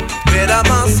 Better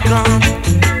must come.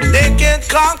 They can't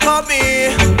conquer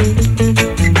me.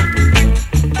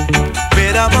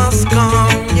 Better must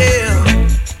come, yeah.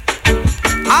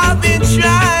 I've been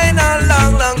trying a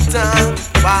long, long time,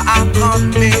 but I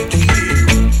can't make it.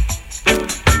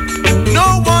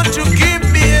 No one to give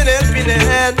me an helping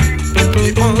hand.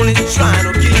 They only trying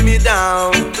to keep me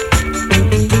down.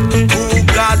 Oh,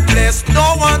 God bless,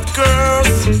 no one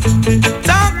curse.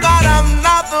 Thank God I'm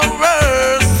not the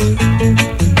worst.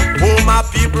 Oh, my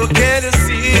people can't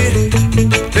see.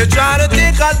 They try to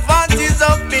take advantage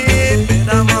of me.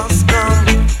 Better must come.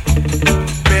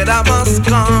 Better must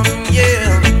come,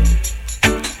 yeah.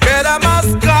 Better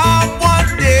must come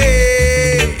one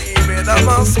day. Better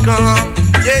must come,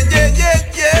 yeah, yeah, yeah,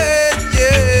 yeah,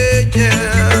 yeah, yeah.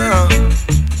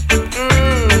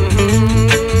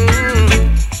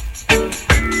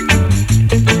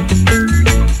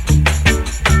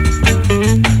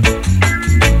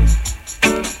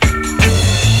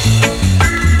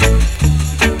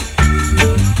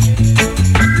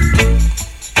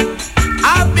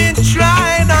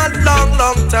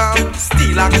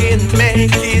 Still I can't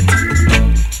make it.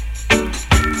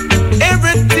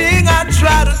 Everything I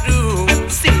try to do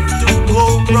seems to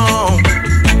go wrong.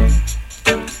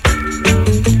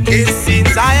 It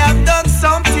seems I have done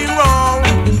something wrong.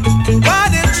 Why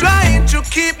they trying to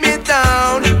keep me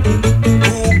down?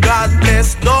 Oh, God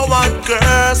bless, no one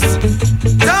curse.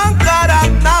 Thank God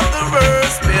I'm not the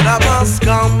worst. Better must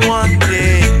come one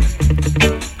day.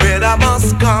 Better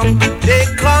must come. They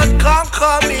can't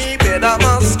conquer me. Better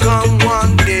must come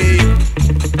one day.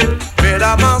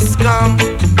 Better must come.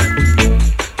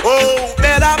 Oh,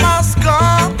 better must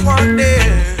come one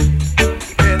day.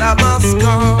 Better must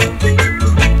come.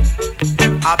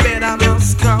 I better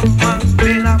must come.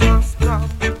 Better must come.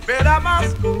 Better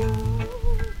must come.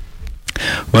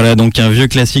 Voilà, donc un vieux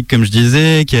classique, comme je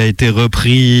disais, qui a été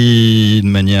repris de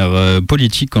manière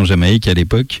politique en Jamaïque à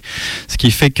l'époque. Ce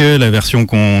qui fait que la version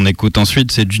qu'on écoute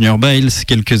ensuite, c'est Junior Byles,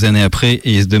 quelques années après,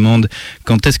 et il se demande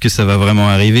quand est-ce que ça va vraiment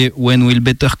arriver. When will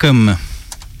better come?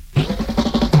 We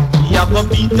have a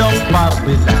beat up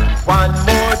Babylon. One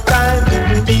more time,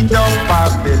 beat up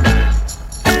Babylon.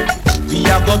 We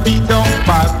have a beat up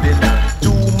Babylon.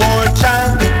 Two more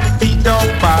times, beat up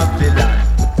Babylon.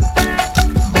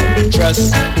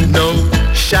 Trust no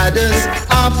shadows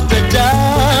after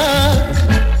dark.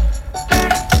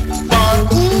 For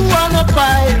who wanna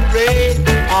pirate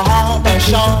a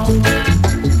shark?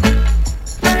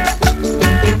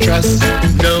 Trust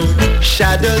no shadows.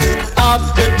 shadows of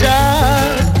the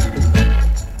dark.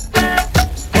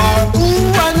 For who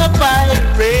wanna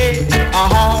pirate a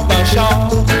harbor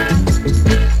shore?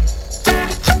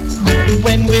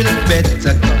 When will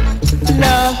better come?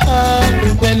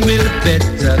 Lord, when will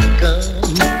better come?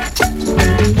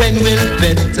 When will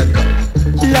better come?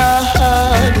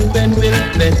 Lord, when will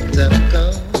better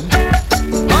come?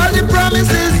 All the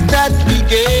promises that we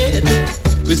get,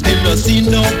 we still not see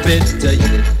no better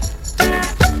yet.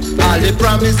 All the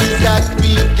promises that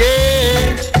we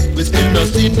get, we still not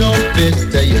see no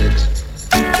better yet.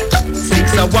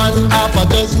 6 of one, half a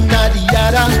dozen of the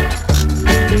other.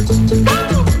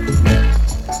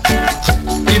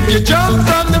 If you jump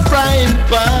from the frying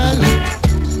pan,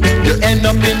 you end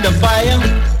up in the fire.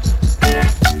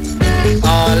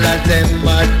 All of them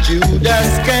are Judas,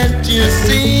 can't you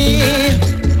see?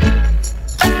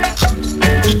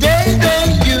 Today they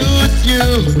use you,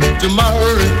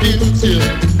 tomorrow refuse you.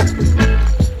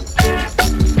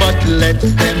 But let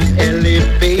them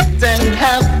elevate and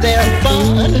have their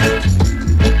fun.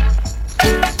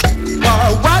 For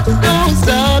what goes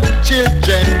up,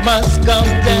 children must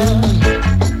come down.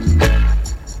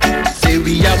 Say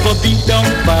we have a beat down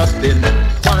Babylon.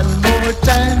 One more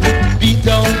time, beat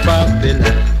down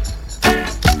Babylon.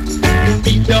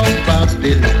 Beat down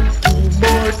Babylon. Two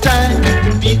more time,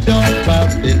 beat down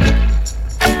Babylon.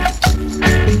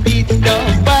 Beat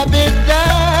down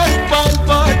Babylon. One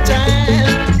more time.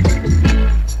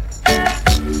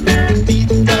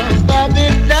 Beat down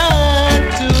Babylon.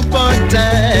 Two more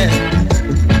time.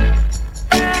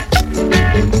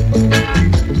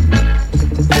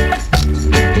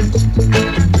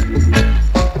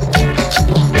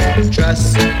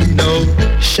 Trust no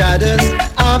shadows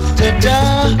after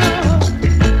dark.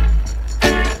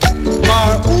 For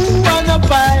who wanna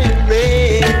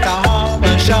pirate a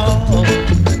harbor shore?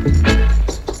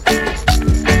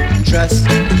 Trust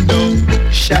no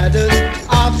shadows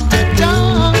after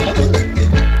dark.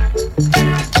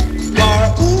 For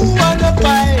who wanna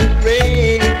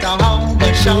pirate a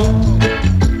harbor shore?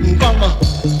 Come on,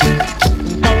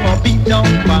 beat down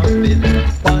Babylon.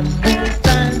 One more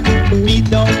time, beat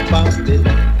down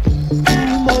Babylon.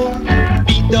 Two more,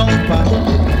 beat down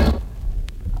Babylon.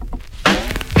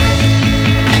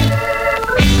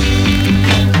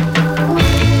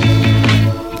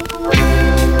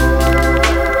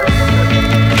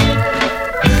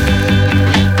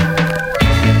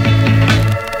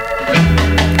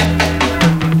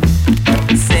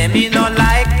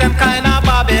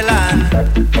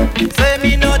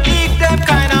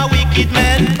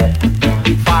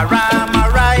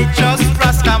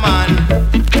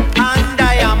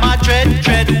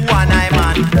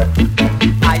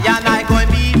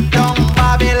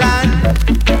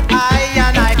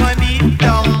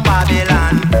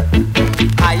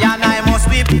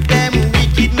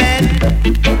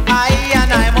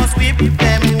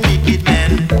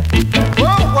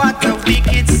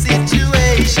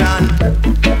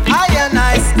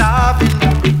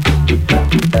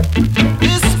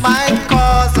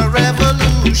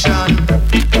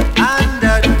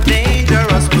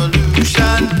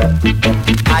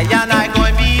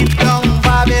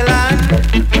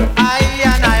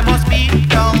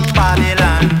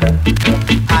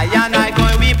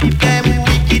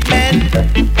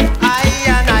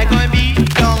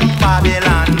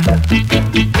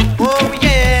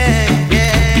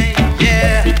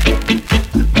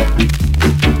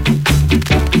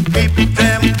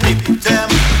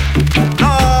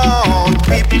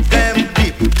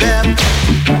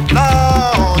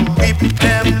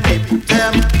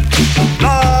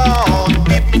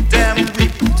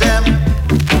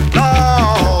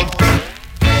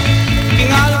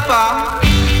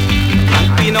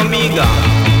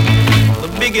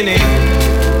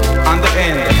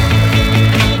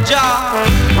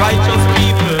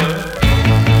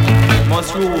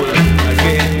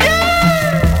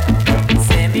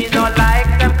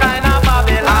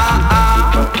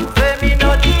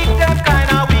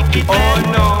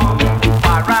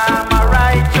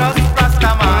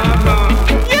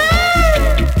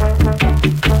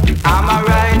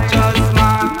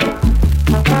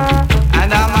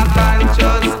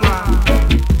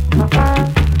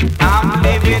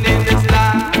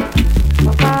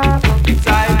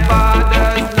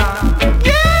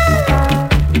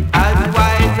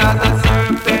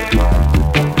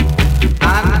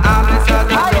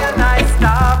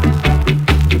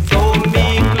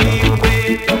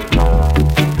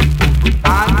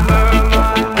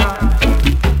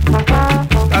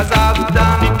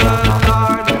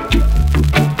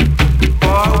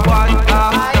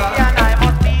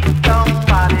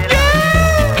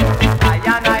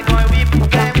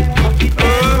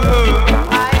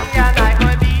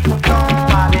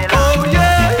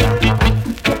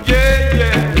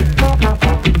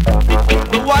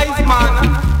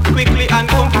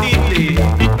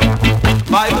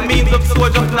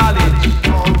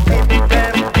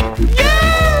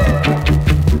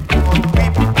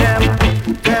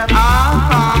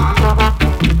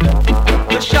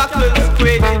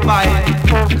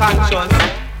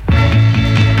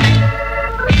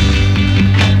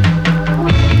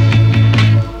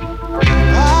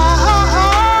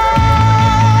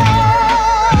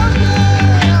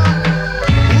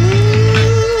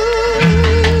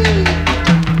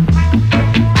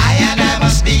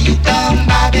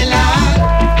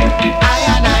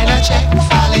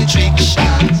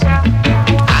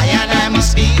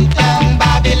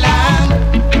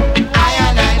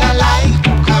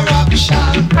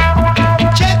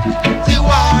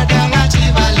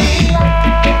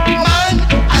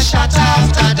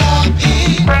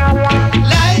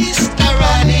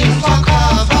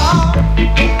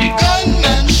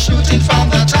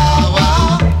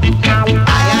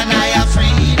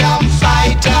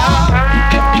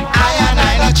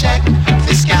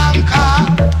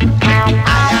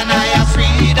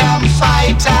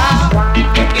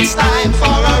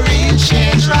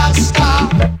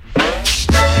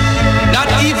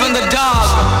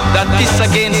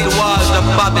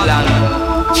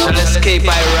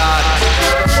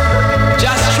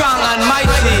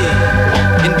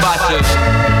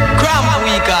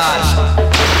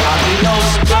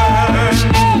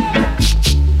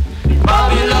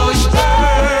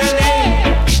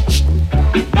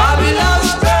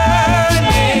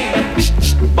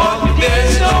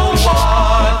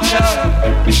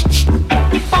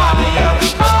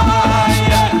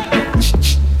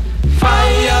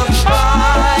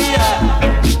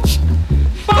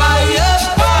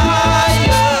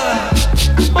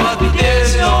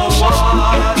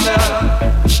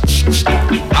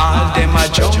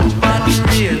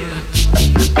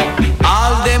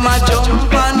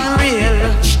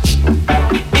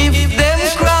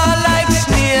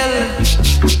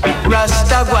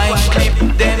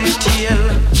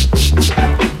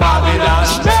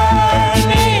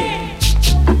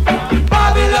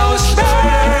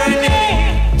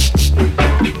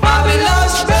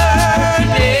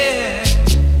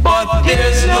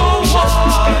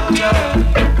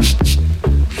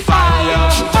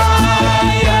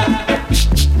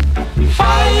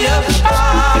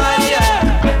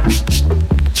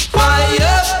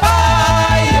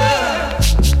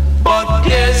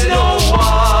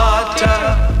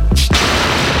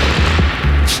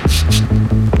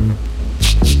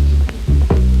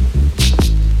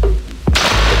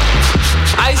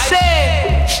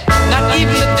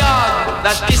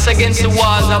 against the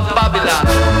walls of Babylon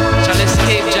shall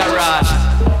escape Jarad.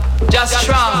 Just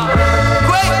strong.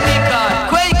 Quake, Nika,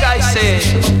 quake, I say.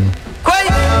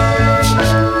 Quake.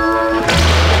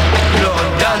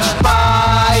 Blood and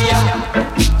fire.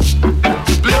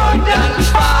 Blood and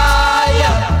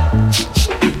fire.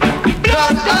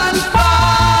 Blood and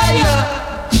fire.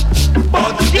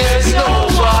 But there's no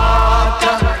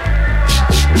water.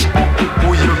 Who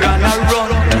you gonna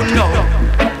run to now?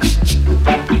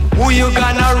 Who you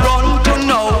gonna run to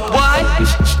now? Why?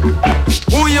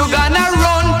 Who you gonna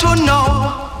run to now?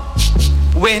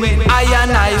 When I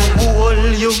and I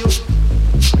hold you.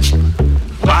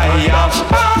 Fire,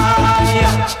 fire,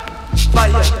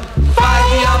 fire,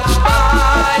 fire,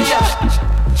 fire,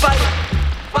 fire,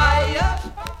 fire.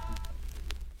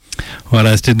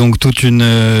 Voilà, c'était donc toute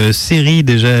une série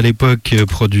déjà à l'époque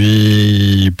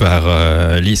produite par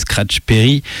Lee Scratch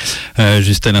Perry.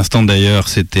 Juste à l'instant d'ailleurs,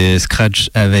 c'était Scratch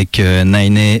avec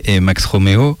Nine et Max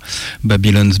Romeo.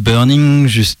 Babylon's Burning.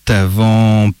 Juste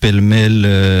avant, pêle-mêle,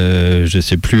 je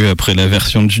sais plus, après la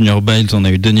version de Junior Biles, on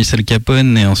a eu Denis Al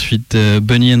Capone et ensuite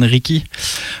Bunny and Ricky.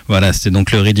 Voilà, c'était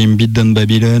donc le Redeem Beat Down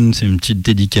Babylon. C'est une petite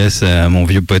dédicace à mon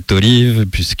vieux pote Olive,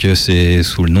 puisque c'est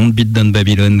sous le nom de Beat Down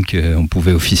Babylon qu'on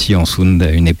pouvait officier en sound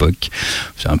à une époque.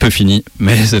 C'est un peu fini,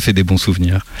 mais ça fait des bons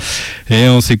souvenirs. Et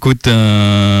on s'écoute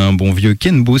un bon vieux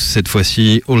Ken Boothe, cette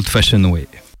fois-ci Old Fashioned Way.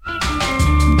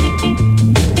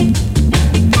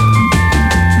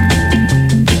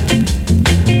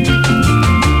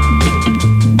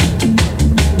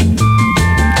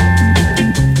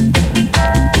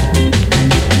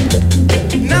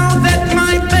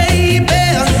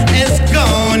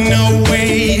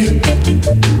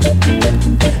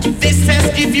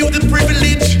 Give you the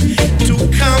privilege to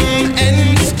come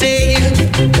and stay.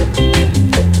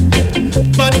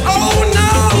 But oh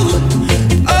no,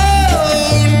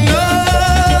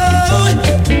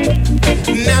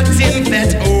 not in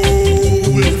that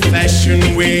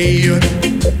old-fashioned way.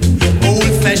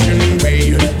 Old-fashioned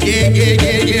way, yeah, yeah,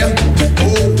 yeah, yeah.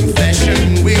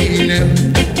 Old-fashioned way now.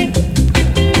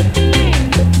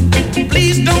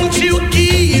 Please don't you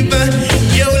give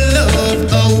your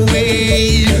love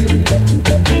away.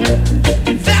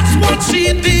 That's what she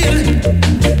did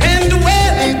and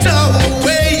went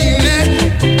away.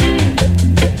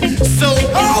 So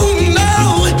oh no,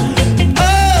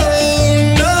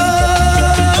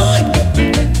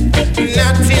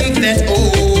 not in that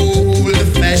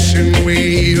old-fashioned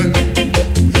way.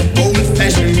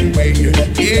 Old-fashioned way,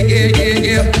 yeah, yeah, yeah,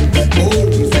 yeah.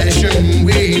 Old-fashioned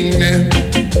way now.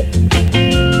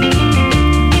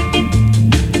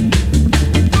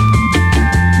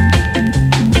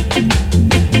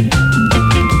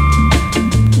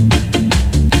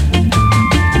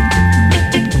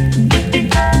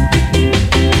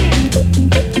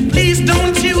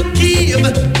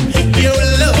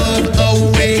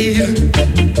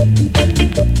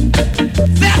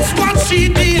 That's what she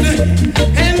did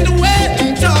and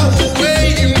went away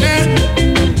now.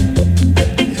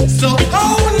 So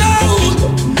oh no,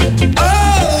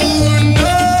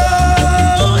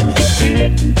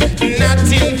 not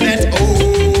in that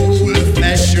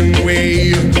old-fashioned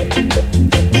way.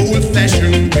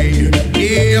 Old-fashioned way,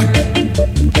 yeah.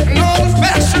 An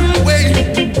old-fashioned way.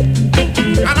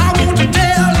 And I want to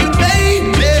tell you,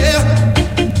 baby,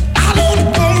 I don't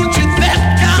want you that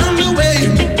kind of way.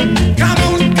 Come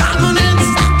on and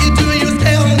suck it till you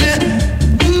tell me.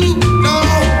 Ooh, no,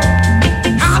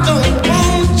 I don't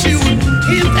want you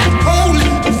in that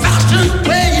old-fashioned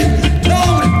way.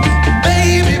 Lord,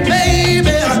 baby,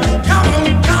 baby,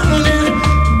 come on in.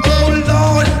 Oh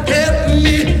Lord, help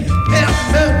me, help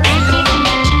me.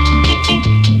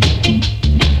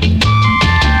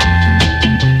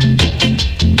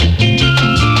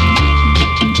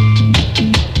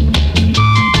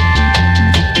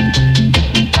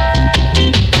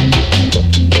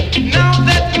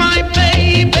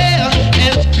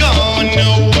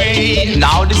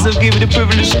 Now this will give you the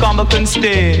privilege to come back and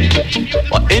stay.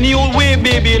 But any old way,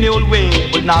 baby, any old way,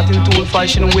 but not in the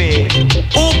old-fashioned way.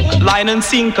 Hook, line and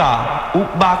sinker,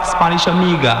 hook back, Spanish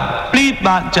amiga, pleat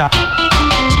back, jack.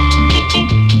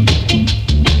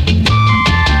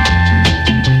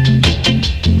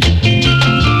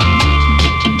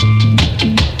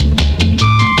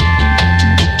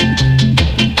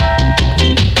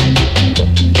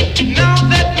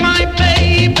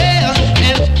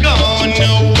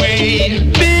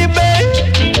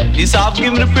 I've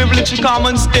given the privilege to come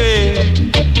and stay.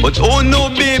 But oh no,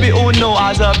 baby, oh no,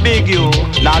 as I beg you,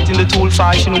 not in the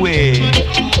old-fashioned way.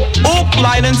 Hook,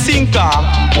 line and sinker,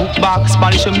 hook back,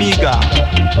 Spanish amiga.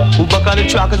 Hook back on the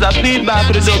track as I plead back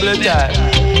with a double attack.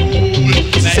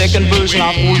 second version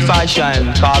of old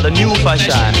fashion called the new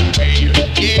fashion.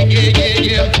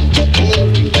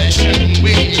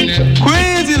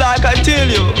 Crazy like I tell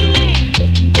you.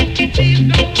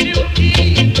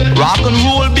 Rock and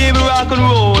roll, baby, rock and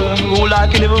roll. Roll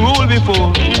like you never rolled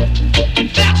before.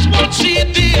 That's what she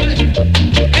did.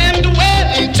 And the way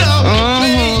they talk.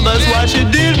 That's what she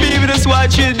did, baby, that's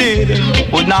what she did.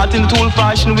 But not in old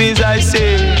fashioned ways, I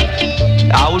say.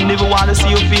 I would never want to see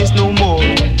your face no more.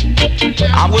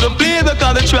 I'm gonna play back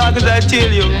on the track as I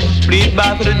tell you. Play it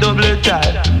back with a double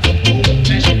tap.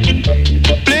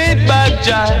 Play it back,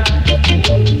 Jack.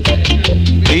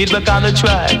 Play it back on the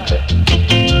track.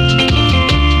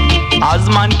 As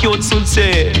man Coates would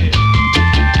say,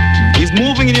 he's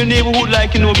moving in your neighborhood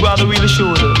like you know brother really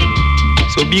should.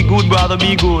 So be good, brother,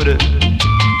 be good.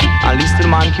 And listen to the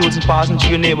man Coates passing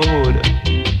through your neighborhood.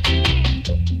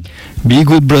 Be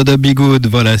Good Brother Be Good,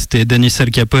 voilà, c'était Dennis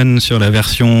Al Capone sur la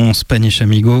version Spanish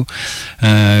Amigo.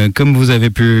 Comme vous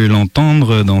avez pu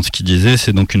l'entendre dans ce qu'il disait,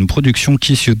 c'est donc une production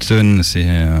Keith Hudson, c'est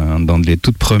dans les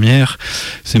toutes premières.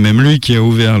 C'est même lui qui a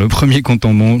ouvert le premier compte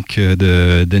en banque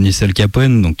de Dennis Al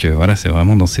Capone, donc voilà, c'est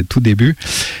vraiment dans ses tout débuts.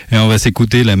 Et on va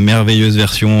s'écouter la merveilleuse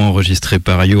version enregistrée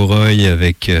par U-Roy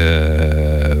avec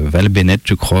Val Bennett,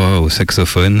 je crois, au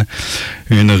saxophone.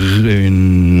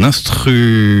 Un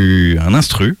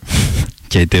instru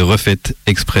qui a été refaite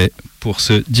exprès pour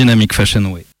ce Dynamic Fashion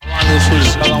Way. Wonderful,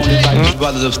 surrounded by his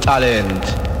brothers of talent,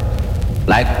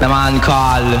 like the man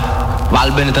called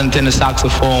Val Bennett on tenor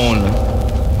saxophone,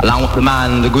 along with the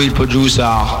man, the great producer,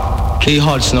 K.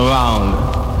 Hudson around.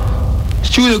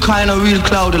 Studio kind of real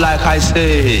cloudy, like I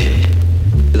say,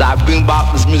 as I bring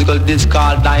back this musical disc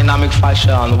called Dynamic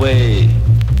Fashion Way,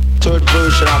 third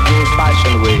version of the old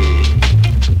fashion way.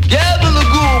 Get in the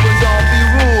groove and don't be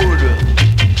rude.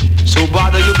 So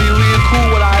brother, you be real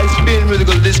cool when I spin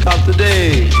musical disc of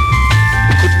today.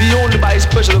 It could be only by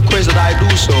special request that I do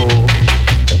so.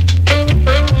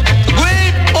 The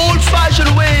great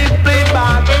old-fashioned way played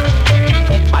back.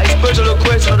 My special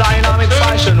request for Dynamic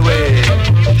Fashion Way.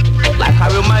 Like I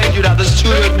remind you that the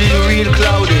studio be real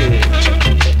cloudy.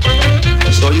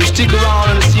 So you stick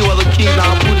around and see what the kings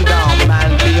are putting down. The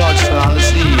man K. Hudson on the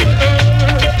scene.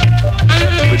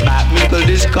 With my musical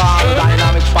disc called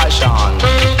Dynamic Fashion.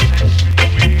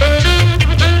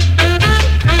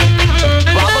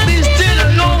 Probably still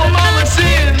know what mama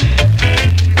saying.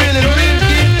 Feeling real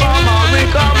deep from my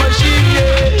record machine,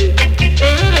 yeah.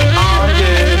 Oh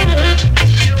yeah.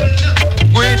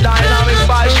 Great Dynamic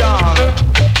Fashion.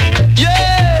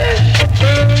 Yeah.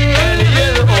 And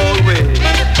here's the old way.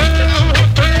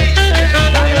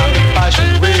 Dynamic Fashion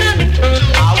way.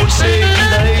 I would say to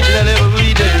the age and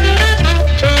every day.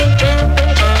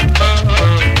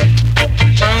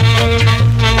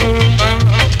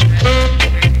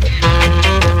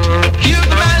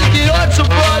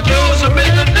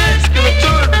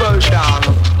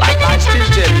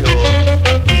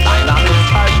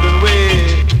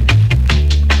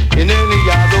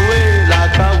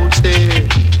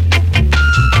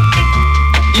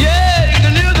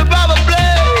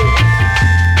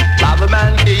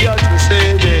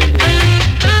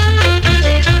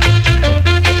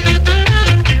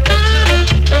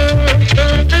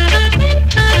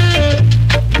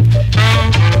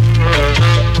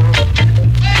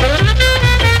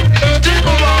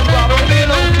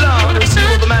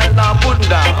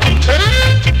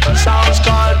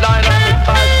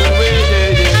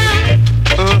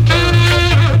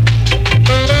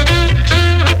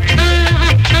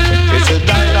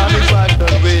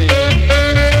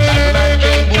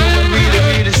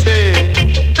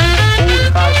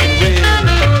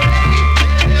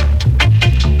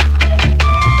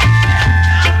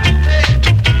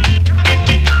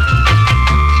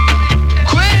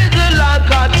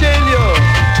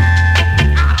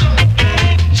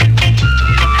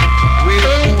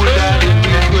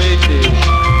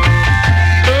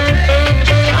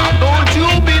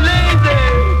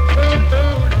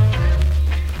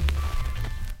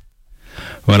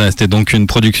 Voilà, c'était donc une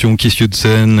production Keith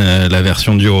Hudson, la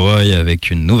version d'U-Roy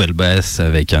avec une nouvelle basse,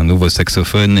 avec un nouveau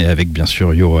saxophone et avec bien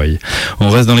sûr U-Roy. On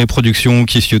reste dans les productions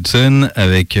Keith Hudson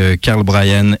avec Carl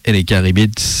Bryan et les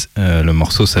Caribbeats. Le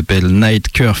morceau s'appelle Night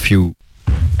Curfew.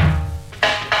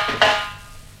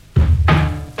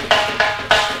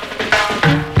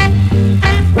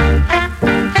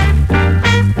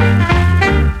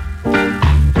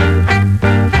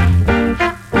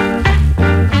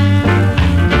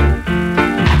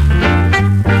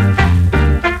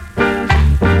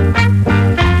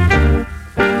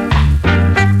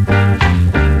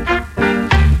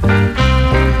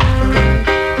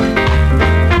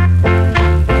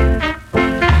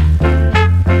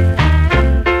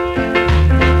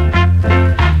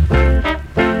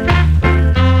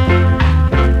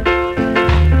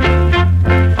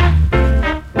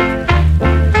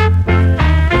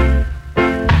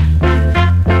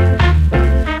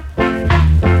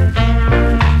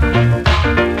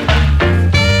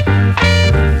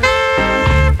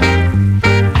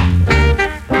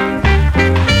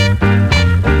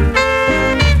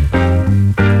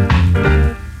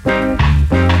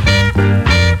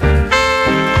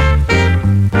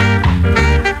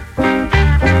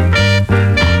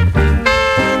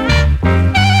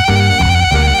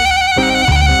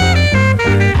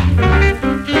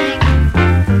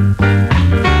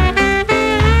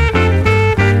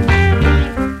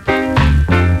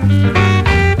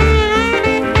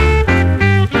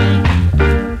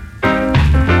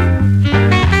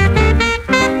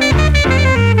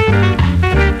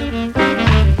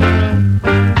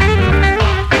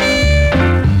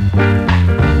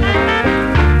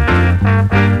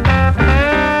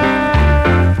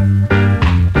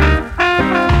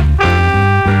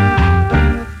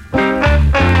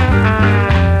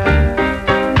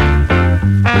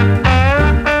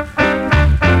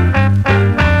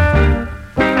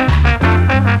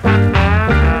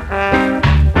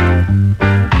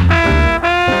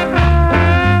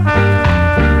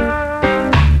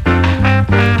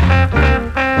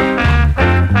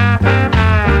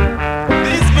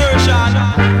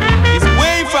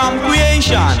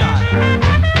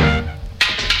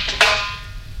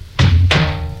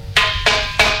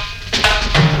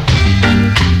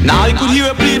 Now you could hear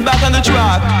her play it back on the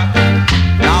track.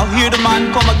 Now hear the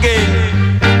man come again.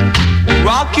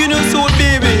 Rock you your soul,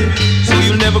 baby, so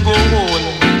you'll never go whole.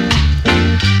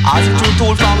 As the truth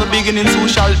told from the beginning, so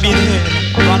shall it be in the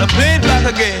end. I'm gonna play it back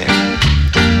again.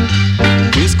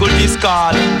 Musical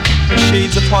discard,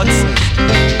 shades of Hudson.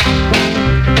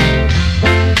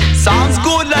 Sounds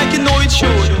good like you know it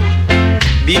should.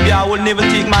 Baby, I will never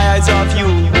take my eyes off you.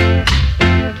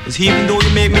 Cause even though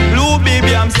you make me blue,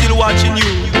 baby, I'm still watching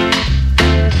you.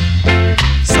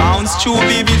 Sounds true,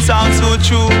 baby, it sounds so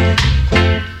true.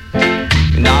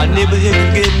 And I'll never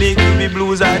again make you be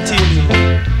blue as I tell you.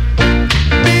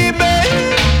 Baby,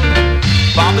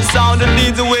 from the sound that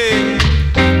leads away.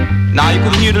 Now you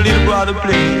can hear the little brother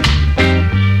play.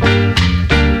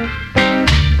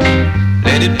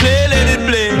 Let it play, let it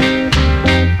play.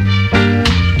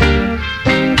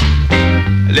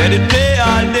 Let it play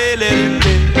all day, let it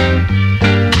play.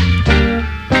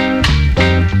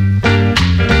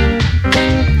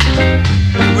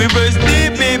 The river's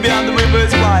deep, baby, and the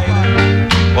river's wide.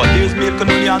 But there's milk and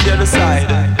honey on the other side.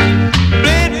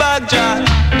 Play it back, John.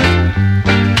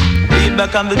 Play it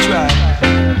back on the track.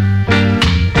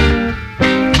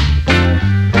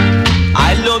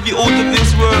 I love you out of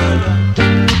this world.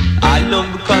 I love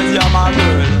you because you're my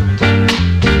girl.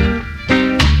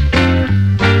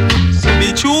 So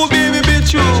be true, baby, be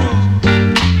true.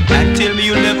 And tell me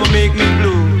you'll never make me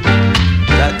blue.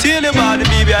 Now tell me about it,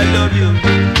 baby, I love you.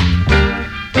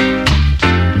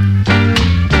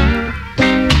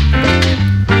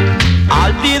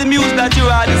 I'll play the music that you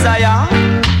are desire.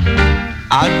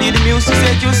 I'll play the music to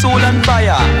set your soul on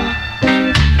fire.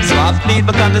 So I'll play it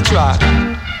back on the track.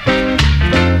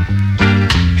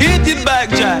 Hit it back,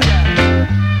 Jack.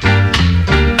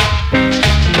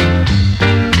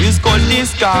 It's called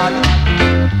discard.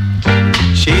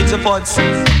 Shades of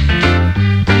Hudson.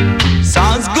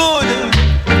 Sounds good.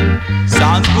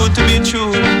 Sounds good to be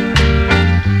true.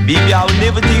 Baby, I will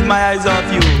never take my eyes off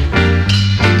you.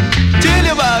 Tell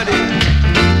you about it.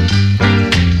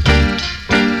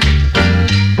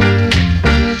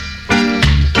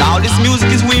 Now this music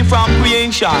is way from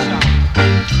creation.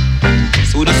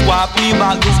 So that's why I play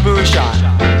back this version.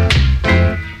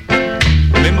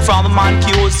 Remember from the man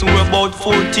kiosks when we were about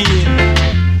 14.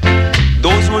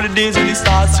 Those were the days when you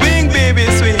start swing, baby,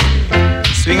 swing.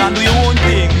 Swing and do your own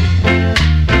thing.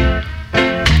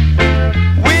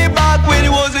 Way back when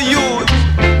you was a youth.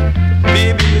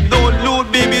 Baby, don't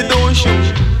load, baby, don't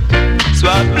shoot. So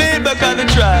I played back on the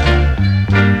track.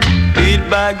 Play it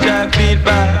back, Jack, play it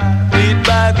back. Play it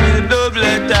back with a double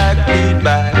attack, play it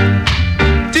back.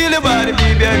 Tell you about it,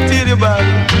 baby, I tell you about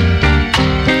it.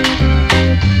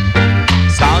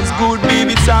 Sounds good,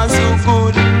 baby, it sounds so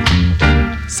good.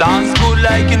 Sounds good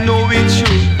like you know it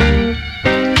should.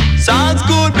 Sounds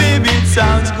good, baby, it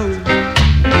sounds good.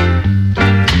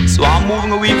 So I'm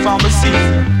moving away from the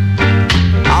scene.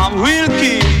 I'm real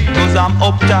keen, cause I'm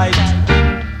uptight.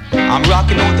 I'm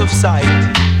rocking out of sight.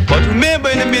 But remember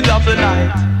in the middle of the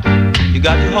night, you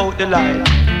got to hold the light.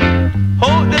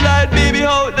 Hold the light, baby,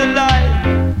 hold the light.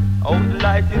 Hold the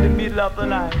light in the middle of the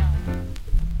night.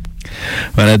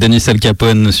 Voilà, Dennis Al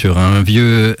Capone sur un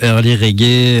vieux early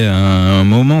reggae, un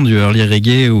moment du early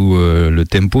reggae où le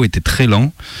tempo était très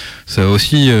lent. Ça a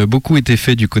aussi beaucoup été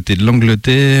fait du côté de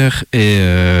l'Angleterre et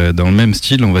dans le même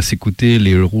style, on va s'écouter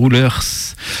les Rulers.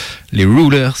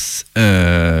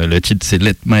 Le titre c'est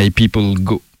Let My People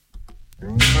Go.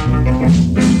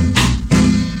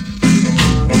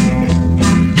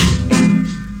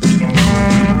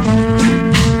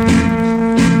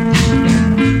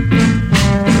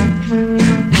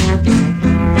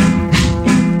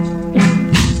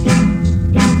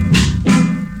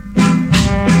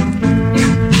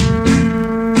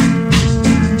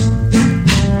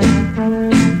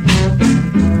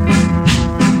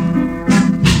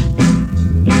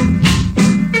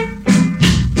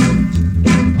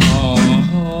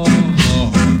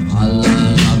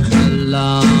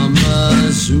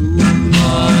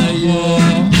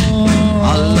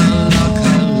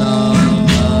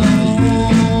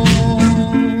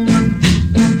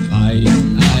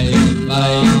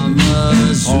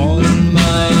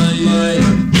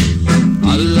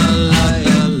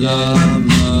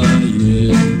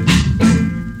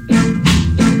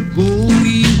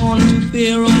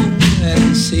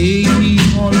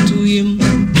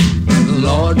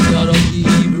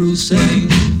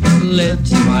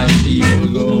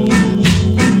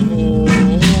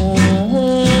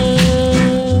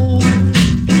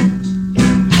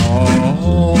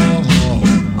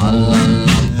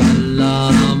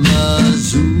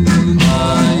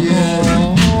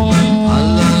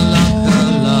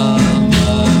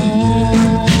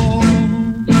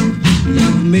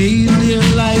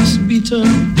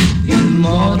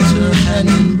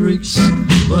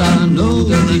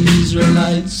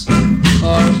 nights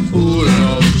are full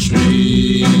of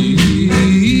trees.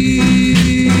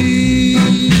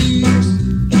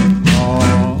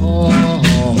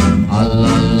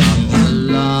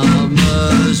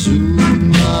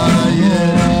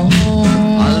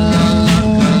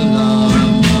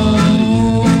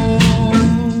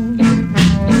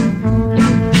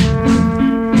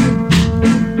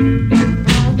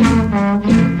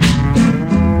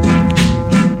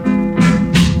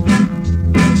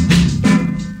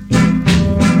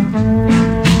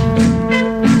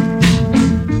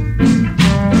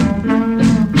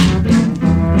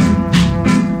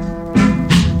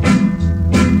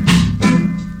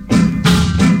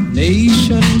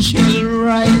 Nation shall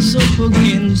rise up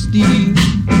against thee,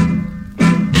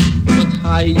 but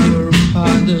I, your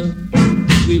father,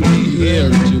 will be here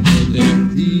to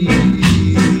protect thee.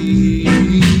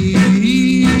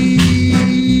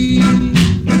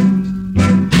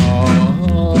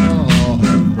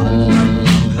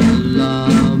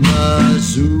 Allah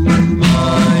Mazuma,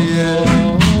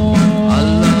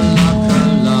 Allah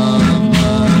Kalama,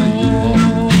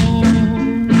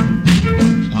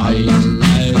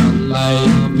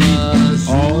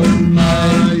 all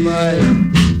my life,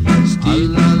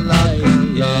 still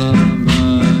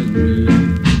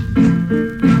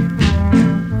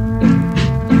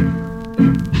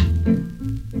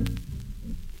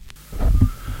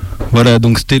Voilà,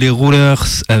 donc c'était les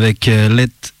Rulers avec Let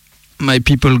My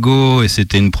People Go et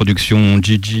c'était une production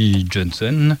Gigi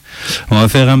Johnson. On va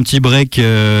faire un petit break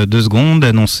 2 secondes,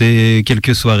 annoncer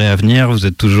quelques soirées à venir. Vous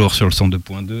êtes toujours sur le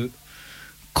 102.2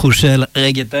 Crucial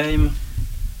Reggae Time.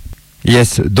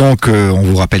 Yes, donc on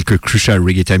vous rappelle que Crucial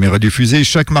Reggae Time est rediffusé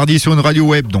chaque mardi sur une radio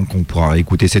web, donc on pourra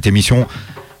écouter cette émission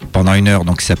pendant 1 heure,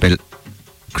 donc qui s'appelle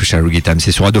Crucial Reggae Time.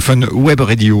 C'est sur Radiophone Web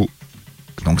Radio,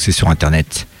 donc c'est sur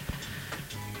internet.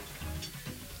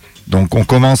 Donc on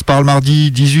commence par le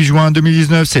mardi 18 juin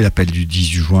 2019, c'est l'appel du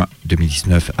 18 juin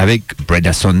 2019 avec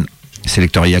Bredasson,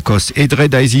 Selector Iacos et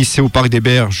Dread Isis, c'est au Parc des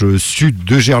Berges, sud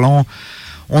de Gerland.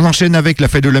 On enchaîne avec la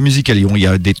fête de la musique à Lyon, il y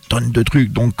a des tonnes de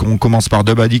trucs, donc on commence par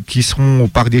Dub Addict qui seront au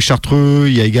Parc des Chartreux,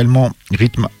 il y a également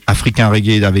Rythme Africain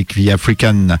Reggae avec The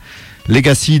African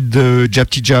Legacy de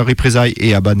Japtija Représailles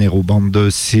et Habanero Band,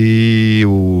 c'est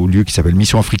au lieu qui s'appelle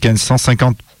Mission Africaine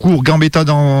 150 cours Gambetta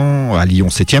à Lyon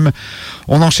 7e.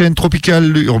 On enchaîne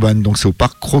Tropical Urban, donc c'est au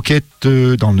Parc Croquette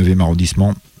dans le 9e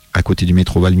arrondissement. À côté du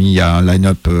métro Valmy, il y a un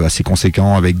line-up assez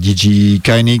conséquent avec DJ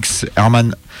KNX,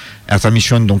 Herman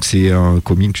Mission, donc c'est un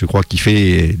comique je crois qui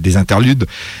fait des interludes.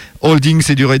 Holding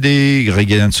c'est du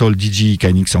reggae dancehall, DJ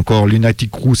KNX encore,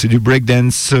 Lunatic Crew c'est du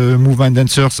breakdance, Movement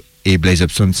Dancers et Blaze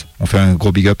Up Sons. On fait un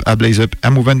gros big up à Blaze Up, à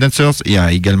Movement Dancers. Il y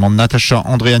a également Natasha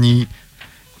Andreani,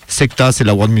 Secta c'est de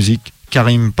la world music,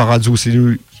 Karim Parazou c'est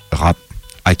du rap,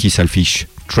 Aki Salfish,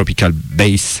 Tropical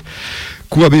Bass,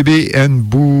 Kua Bébé and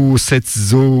Boo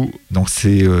Setzo, donc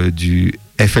c'est du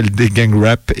FLD Gang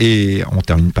Rap et on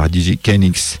termine par DJ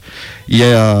KNX. Il y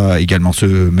a également ce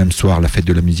même soir la fête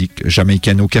de la musique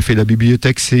jamaïcaine au Café de la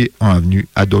Bibliothèque, c'est en avenue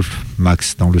Adolphe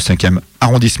Max dans le 5e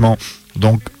arrondissement.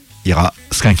 Donc il y aura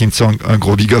Skanking Song, un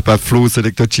gros big up à Flo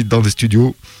Selected Cheat dans les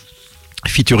studios,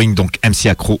 featuring donc MC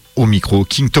Acro au micro,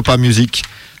 King Topa Music,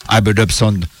 Iberdub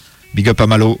Sound, big up à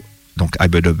Malo, donc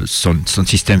Iberdub Sound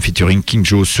System featuring King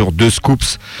Joe sur 2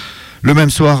 scoops. Le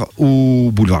même soir,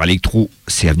 au boulevard Electro,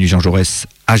 c'est avenue Jean Jaurès,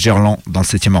 à Gerland, dans le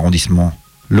 7e arrondissement.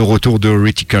 Le retour de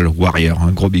Reticle Warrior,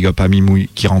 un gros big up à Mimouille,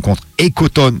 qui rencontre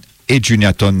Ecoton et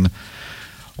Juniaton.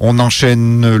 On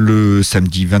enchaîne le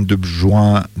samedi 22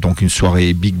 juin, donc une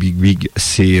soirée big,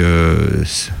 c'est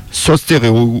Soul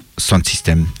Stereo Sound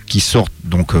System, qui sort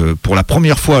donc pour la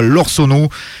première fois leur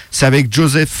sono, c'est avec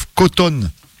Joseph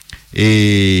Cotton.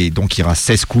 Et donc il y aura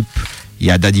 16 coupes, il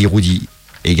y a Daddy Rudy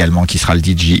également qui sera le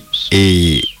DJ,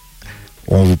 et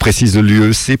on vous précise le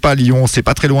lieu, c'est pas Lyon, c'est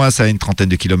pas très loin, ça a une 30aine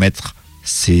de kilomètres,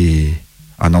 c'est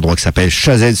un endroit qui s'appelle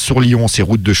Chazelle sur Lyon, c'est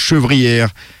route de Chevrières,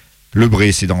 Le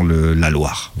Bray c'est dans la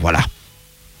Loire, voilà.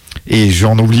 Et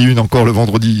j'en oublie une encore le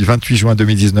vendredi 28 juin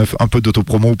 2019, un peu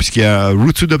d'autopromo puisqu'il y a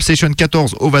Roots to Obsession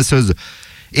 14 au Vasseuse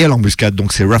et à l'embuscade,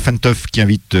 donc c'est Rough and Tough qui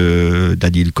invite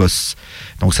Daddy Ilkos,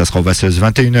 donc ça sera au Vasseuse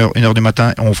 21h, 1h du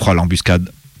matin, et on fera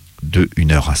l'embuscade de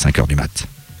 1h à 5h du mat'.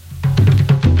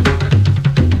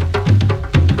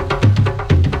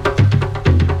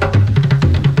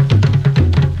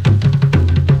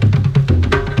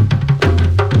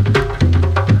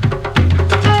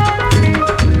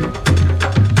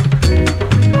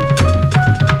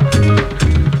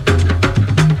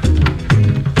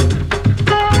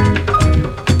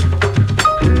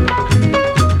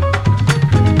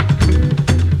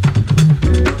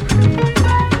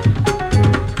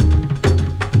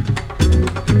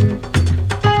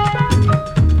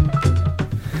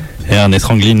 Ernest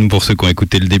Ranglin, pour ceux qui ont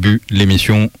écouté le début de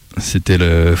l'émission, c'était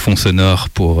le fond sonore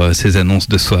pour ces annonces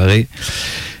de soirée.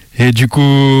 Et du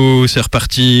coup, c'est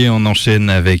reparti, on enchaîne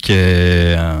avec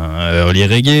un early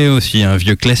reggae, aussi un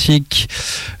vieux classique.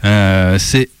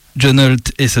 C'est John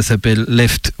Holt et ça s'appelle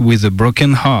Left with a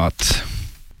Broken Heart.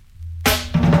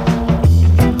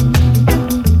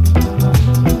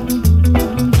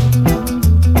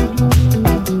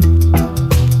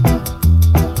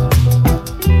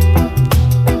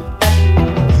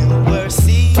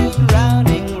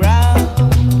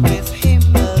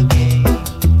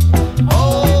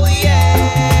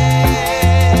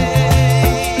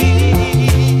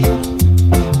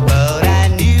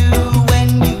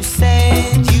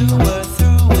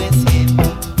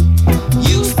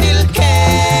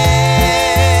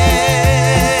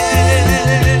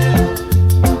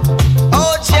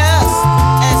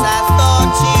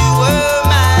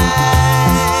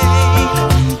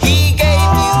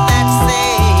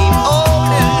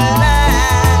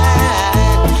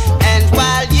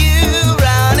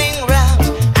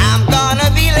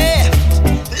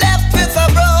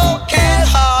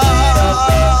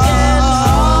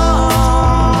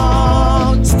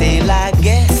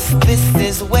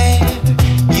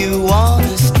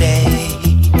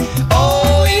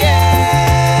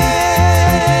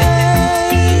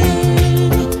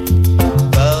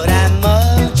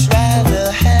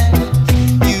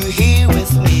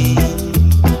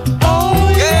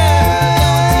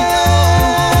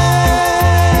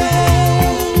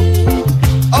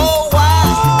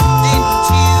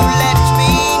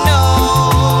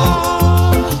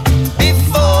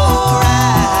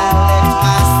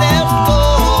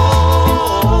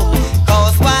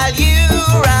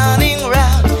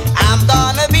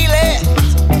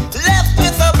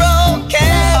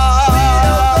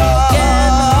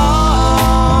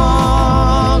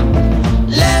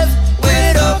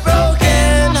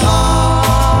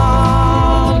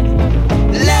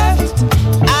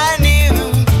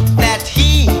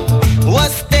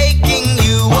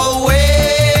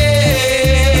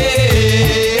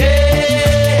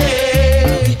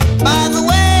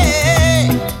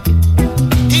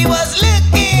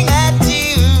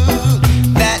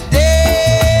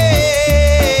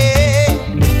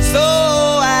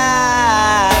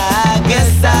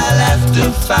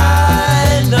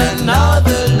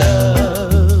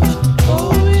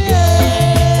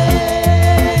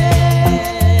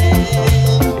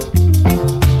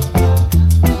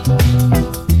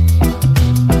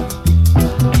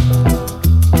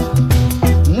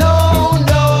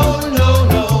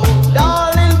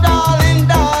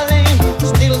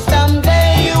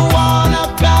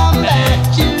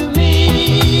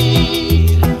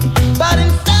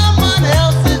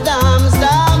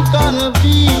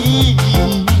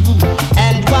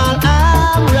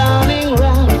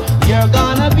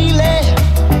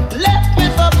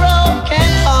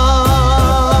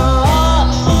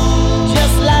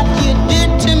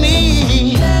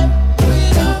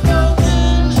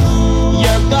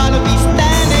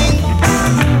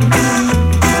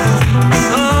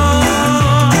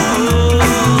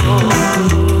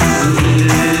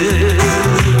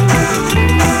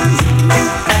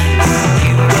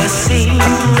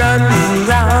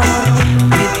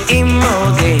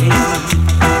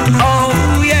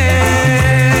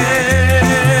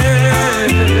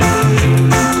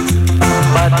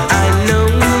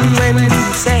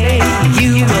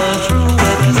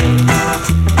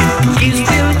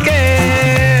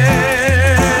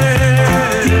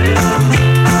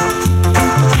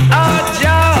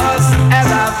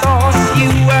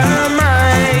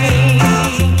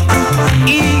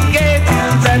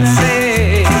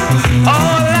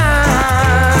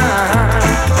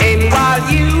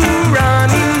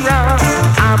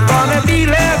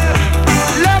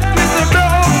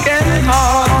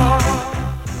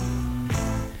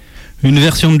 Une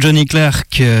version de Johnny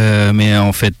Clark, mais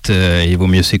en fait, il vaut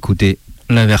mieux s'écouter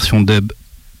la version dub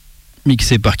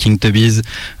mixée par King Tubbies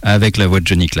avec la voix de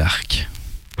Johnny Clark.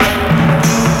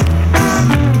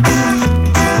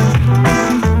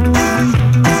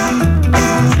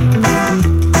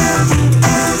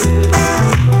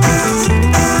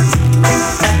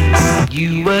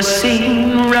 You were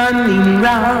seen running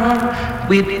round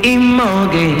with him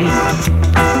again.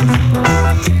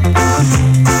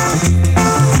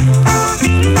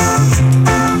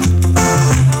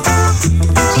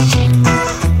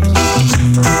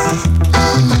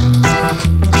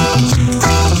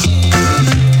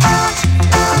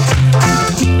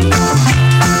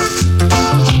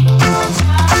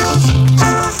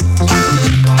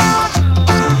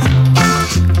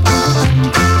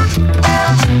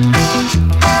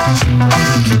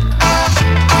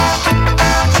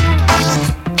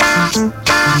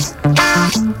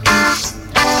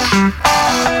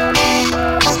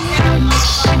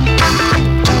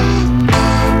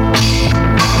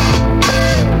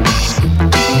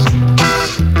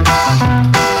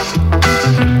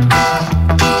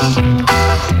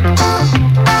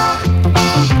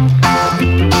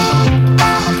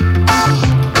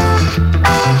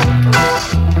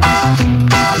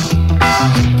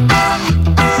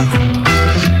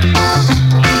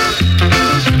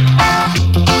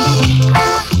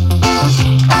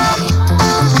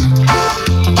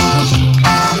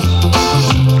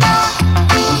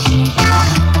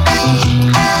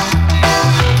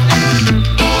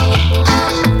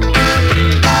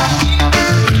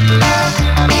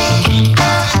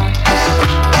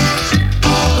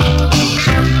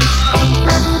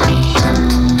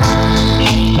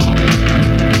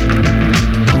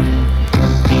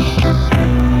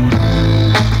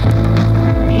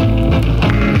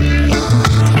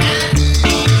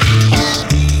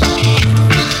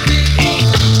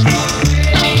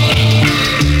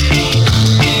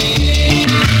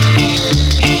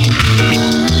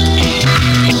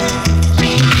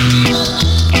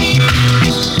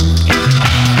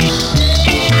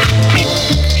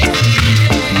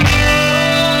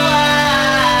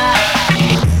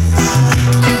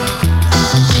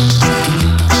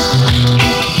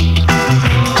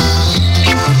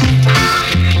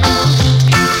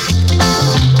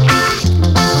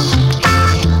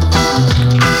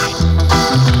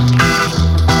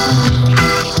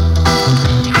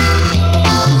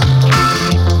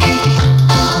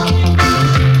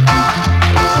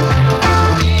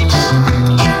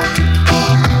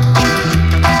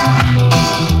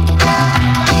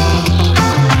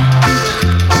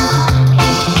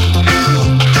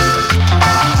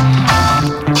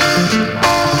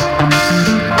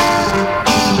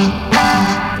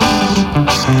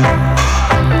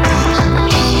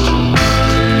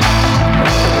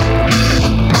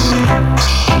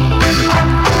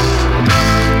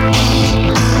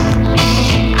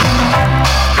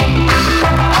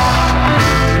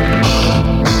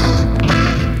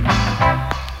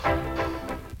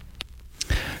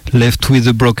 Left with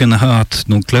a Broken Heart.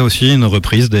 Donc là aussi une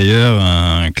reprise d'ailleurs,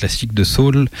 un classique de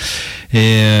soul.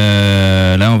 Et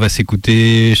là on va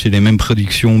s'écouter chez les mêmes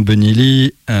productions Bunny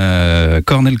Lee,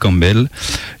 Cornell Campbell,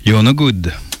 You're No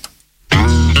Good.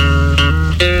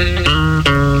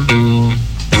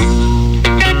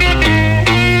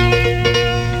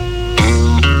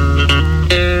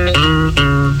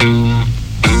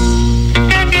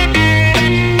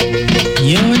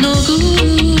 You're no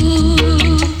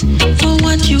good for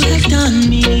what you have done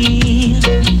me.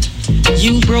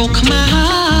 You broke my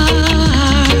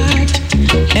heart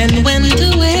and went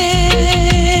away.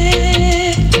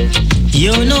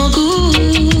 You're no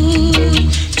good.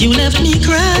 You left me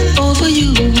crying over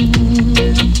you.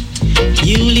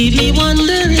 You leave me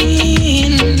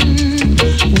wondering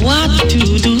what to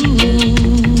do.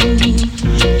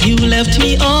 You left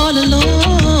me all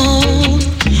alone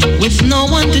with no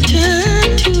one to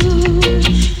turn to.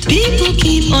 People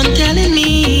keep on telling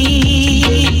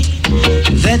me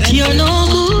that you're no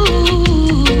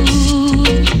good.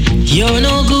 You're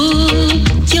no good.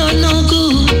 You're no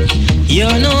good.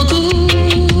 You're no good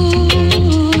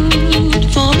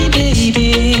for me,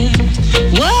 baby.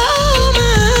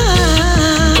 Woman,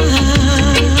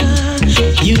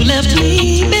 you left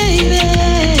me, baby,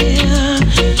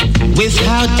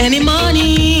 without any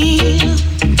money.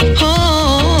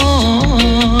 Oh,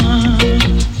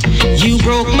 you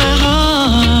broke my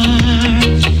heart.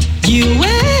 You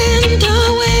went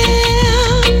away.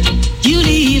 You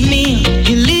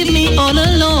leave me all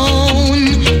alone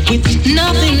with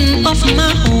nothing of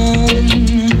my own.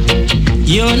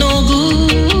 You're no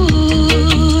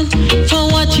good for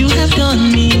what you have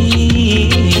done me.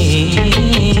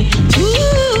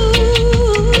 Ooh,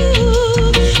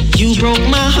 you broke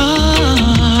my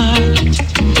heart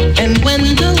and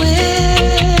went away.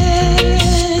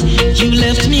 You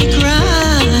left me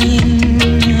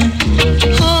crying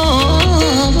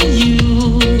over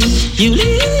you. You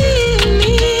leave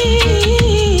me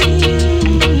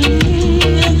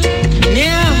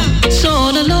now so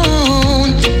all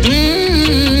alone.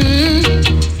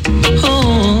 Oh.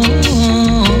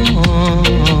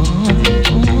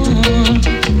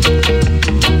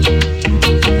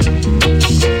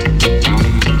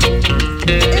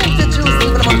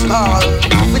 Introducing what I'm call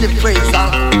with the praise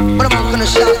song. But I'm gonna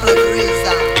shout for the praise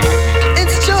song.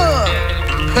 It's true.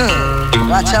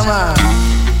 Watch out, man.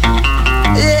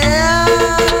 Yeah.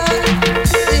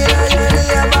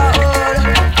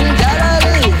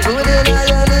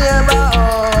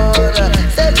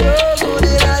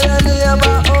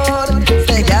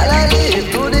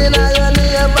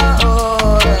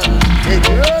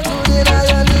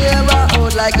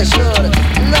 Like a shoulder,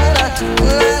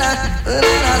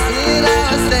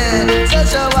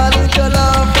 such a little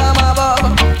love from above.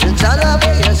 The China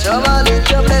boy, show a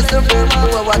little blessing from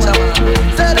above. Watch out,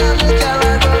 said I'm the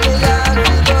carrot of the young.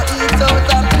 She go eat out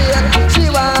the plate. She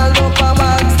want go for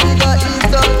box. She go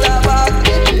eat out the box.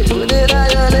 Put it on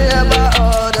your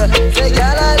neighborhood. Say,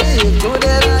 girl, I live. Put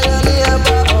it on your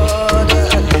neighborhood.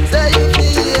 Say, you be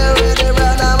here with the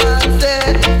brother man. Say,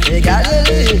 you gotta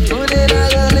live. Put it on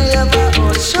your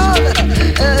neighborhood. Shoulder.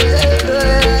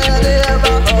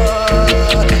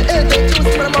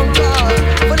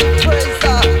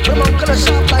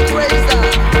 Shop like razor,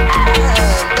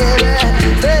 baby.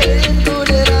 Say good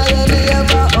in your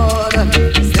neighborhood.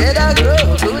 Say that girl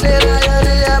good in your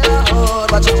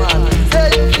neighborhood. Watch your man. Say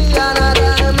you feel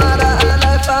another mother and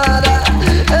a father.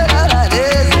 Another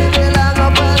day she belong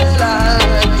up on the line.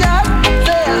 Yeah.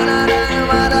 Say another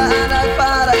mother and a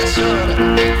father. Sure.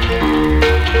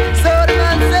 So the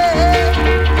man say,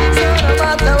 so no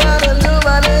matter what I do,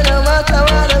 man, no matter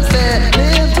what I say,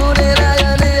 live good in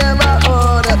your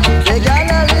neighborhood. Say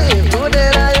gotta live good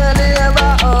in your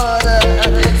neighborhood.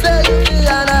 Say you feel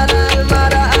another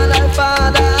mother and a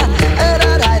father.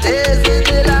 Another day she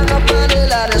belong up on the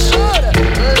ladder. Sure,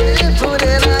 live good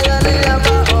in your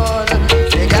neighborhood.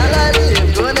 Say gotta live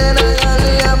good in your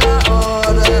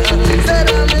neighborhood. Say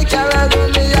that me carry go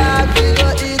me yard, we go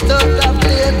eat out the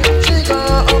plate. She go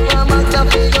up a box,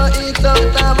 we go eat out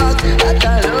the box. At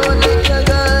a low little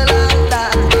girl like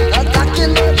that,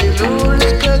 attacking the blue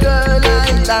little girl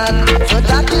like that. So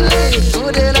talking like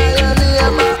good in your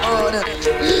neighborhood.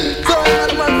 So all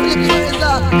the man flip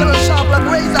razor, gonna sharp like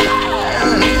razor.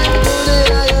 Good in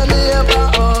your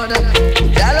neighborhood.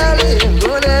 Gotta live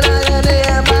good in your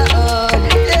neighborhood.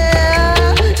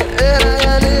 Yeah, in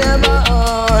your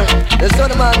neighborhood. That's what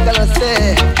the man gonna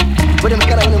say. But them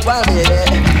kind of want me, yeah.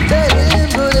 They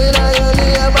live good in your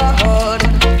neighborhood.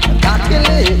 Talking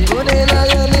live good in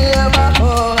your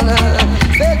neighborhood.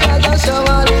 Say God show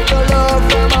a little love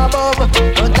from above.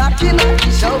 But talking like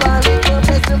show a little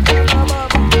blessing from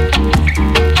above.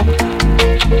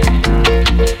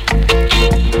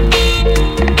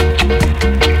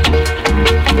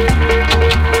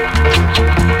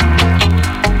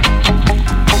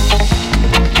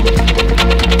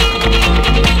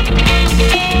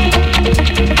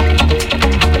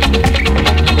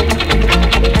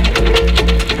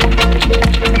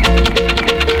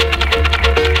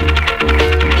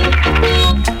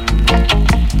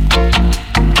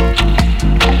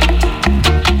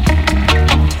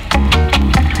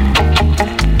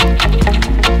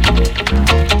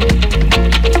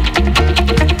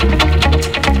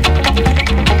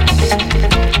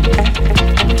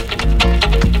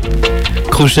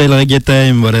 Crucial Reggae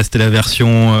Time, voilà, c'était la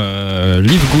version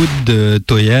Live Good de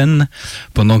Toyan,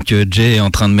 pendant que Jay est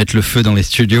en train de mettre le feu dans les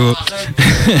studios.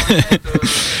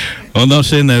 On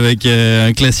enchaîne avec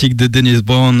un classique de Dennis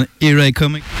Brown, Here I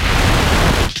Come.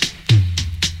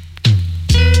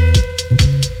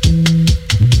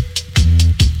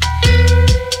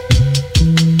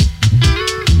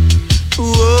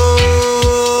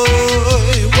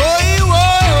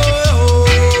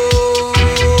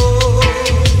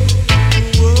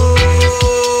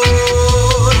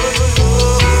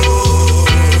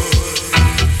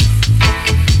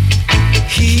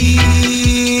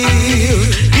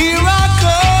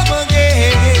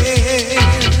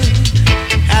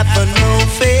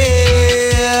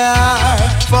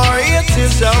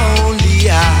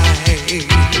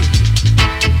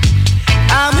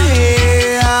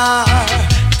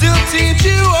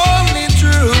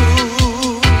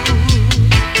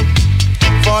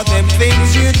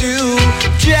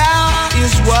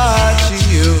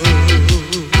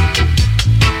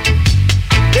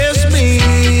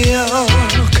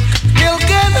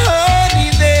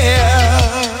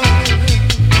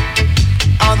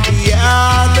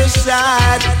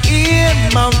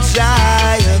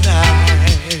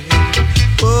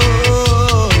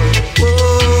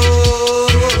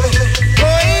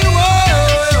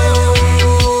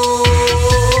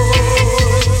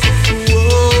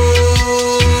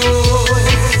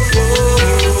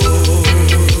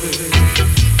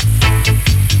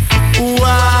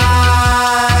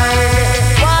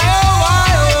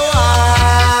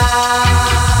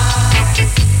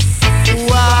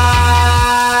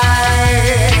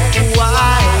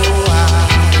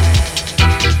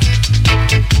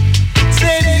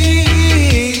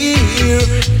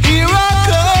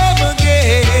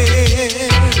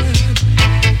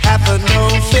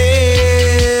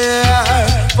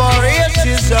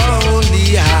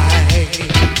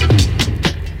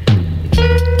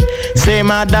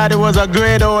 My daddy was a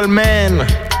great old man,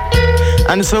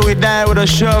 and so he died with a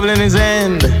shovel in his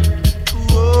hand.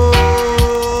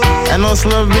 And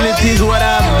hustle ability is what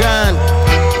I've got.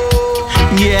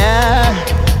 Yeah.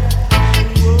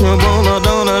 We're gonna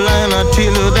down the line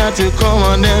until you that you come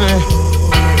on then.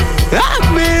 Ah,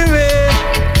 baby.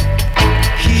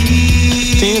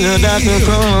 Till you that you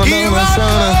come on down the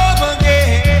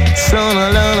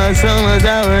son, as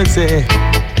I would say.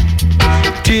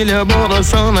 Till you bought the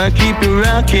sun, I keep you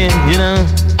rocking, you know.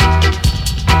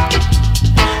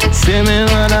 Say me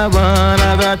mother born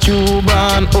as a true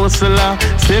born hustler.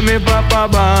 Say me papa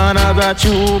born as a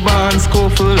true born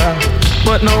scuffler.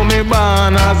 But now me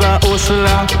born as a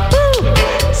hustler. Woo!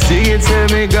 See it, say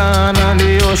me gone on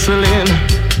the hustling.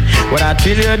 But I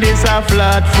tell you this a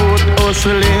flat foot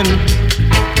hustling.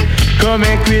 Come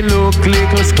make me look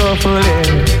little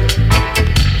scuffling.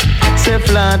 Say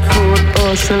flat foot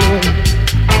hustling.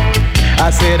 I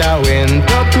said I went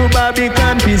up to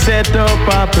Babylon to set up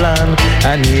a plan.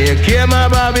 And here came a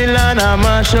Babylon, I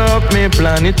mash up me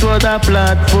plan. It was a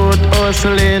flat foot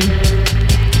hustling.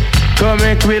 Come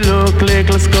make me look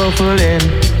little scuffling.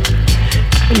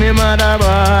 Me mother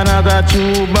born as a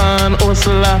true born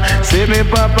hustler. Say me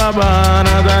papa born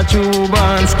as a true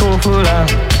born scuffler.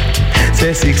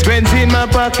 Say sixpence in my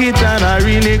pocket and I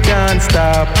really can't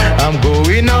stop. I'm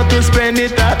going out to spend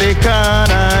it at the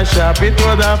corner shop. It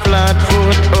was a flat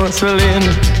foot hustling.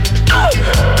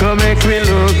 Come make me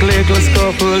look little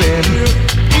scuffling.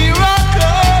 Here I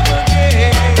come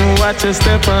again. Watch your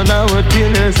step on our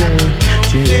dealers.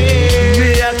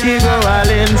 Me a keep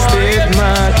going state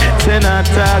mark. Say not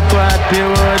talk what you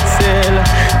would sell.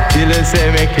 Till you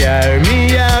say me carry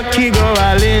me a keep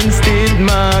going state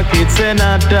market. Say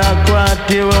not talk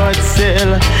what you would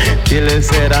sell. Till you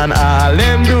said and all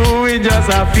them do is just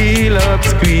a feel up,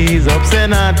 squeeze up. Say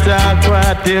not talk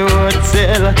what you would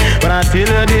sell. But I tell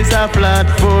you this a flat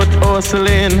foot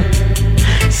hustling.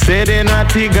 Say they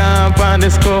not the gump and the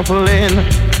scuffling.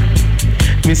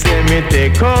 Me say me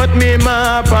take out me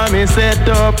map and me set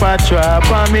up a trap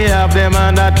and me have them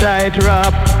on a tight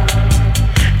wrap.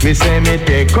 Me say me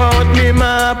take out me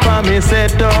map and me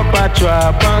set up a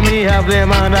trap and me have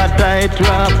them on a tight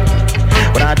wrap.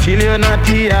 But I tell you not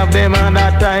to have them on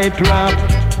a tight wrap.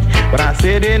 But I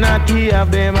say they not to have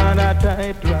them on a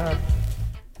tight wrap.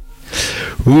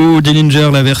 Ou Dillinger,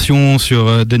 la version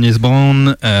sur Dennis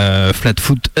Brown,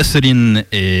 Flatfoot Hustlin',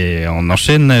 et on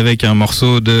enchaîne avec un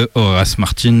morceau de Horace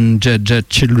Martin, Jaja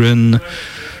Children,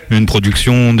 une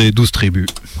production des 12 tribus.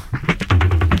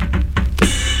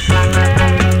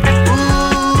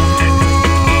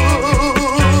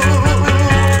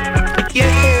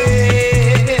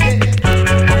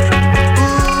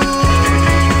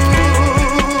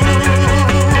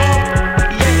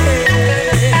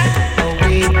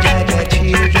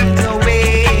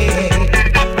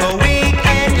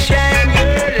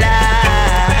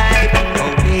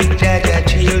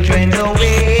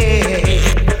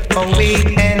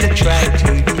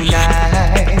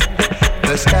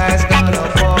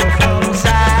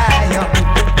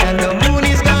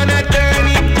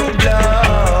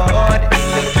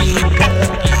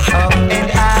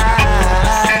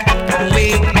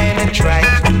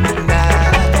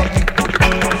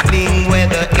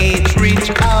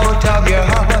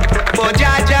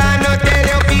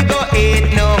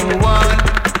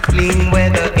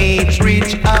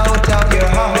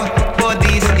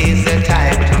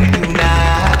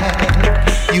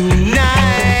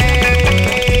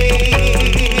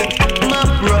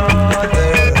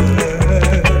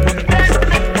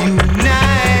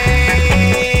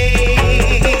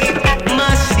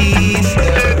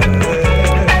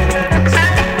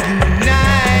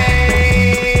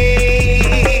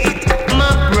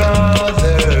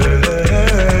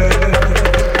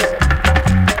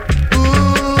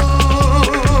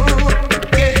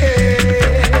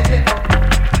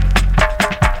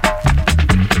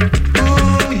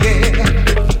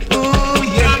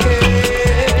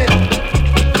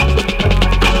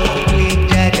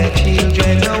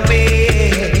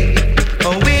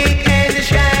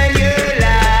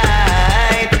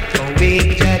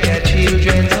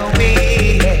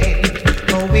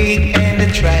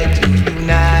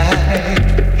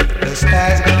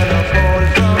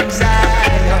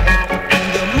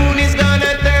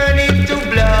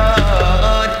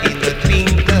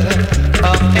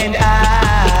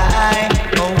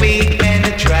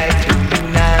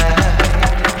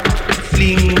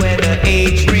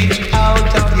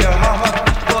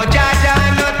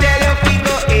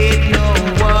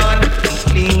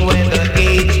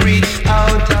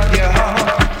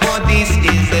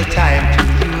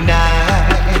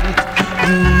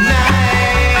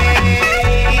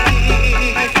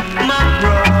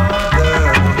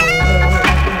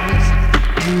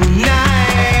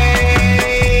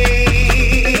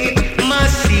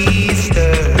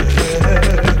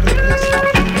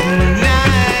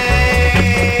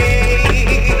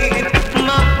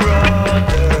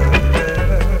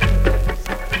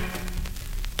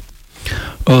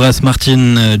 Horace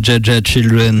Martin, Jaja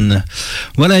Children.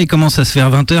 Voilà, il commence à se faire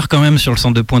 20h quand même sur le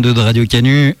 102.2 de Radio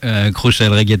Canu.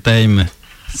 Crucial Reggae Time,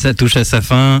 ça touche à sa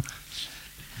fin.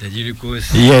 Daddy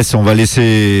Lucas. Yes, on va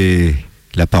laisser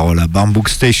la parole à Bambook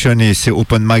Station et c'est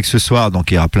open mic ce soir,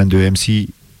 donc il y aura plein de MC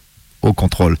au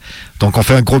contrôle. Donc on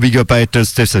fait un gros big up à Ethel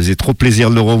Steph, ça faisait trop plaisir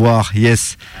de le revoir.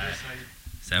 Yes.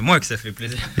 C'est à moi que ça fait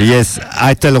plaisir. Yes,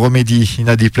 Ethel Remedy, in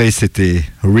a deep place, c'était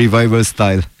Revival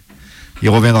Style. Il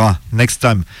reviendra next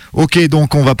time. Ok,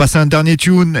 donc on va passer un dernier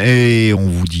tune et on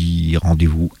vous dit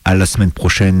rendez-vous à la semaine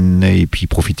prochaine. Et puis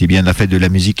profitez bien de la fête de la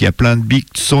musique. Il y a plein de big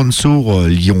sons sur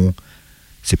Lyon.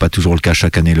 C'est pas toujours le cas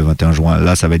chaque année le 21 juin.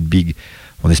 Là, ça va être big.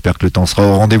 On espère que le temps sera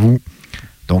au rendez-vous.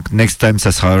 Donc next time,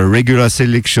 ça sera regular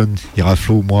selection. Il y aura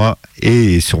Flo, moi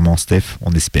et sûrement Steph,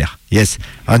 on espère. Yes,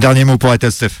 un dernier mot pour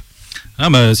Ethel Steph. Ah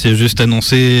bah c'est juste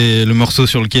annoncer le morceau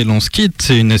sur lequel on se quitte,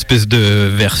 c'est une espèce de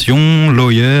version,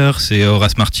 Lawyer, c'est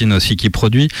Horace Martin aussi qui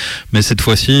produit, mais cette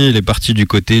fois-ci il est parti du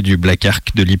côté du Black Ark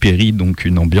de Lipéry, donc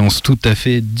une ambiance tout à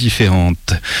fait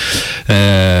différente.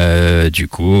 Du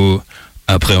coup,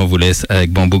 après on vous laisse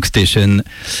avec Bambook Station,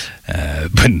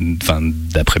 bonne fin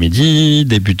d'après-midi,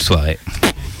 début de soirée.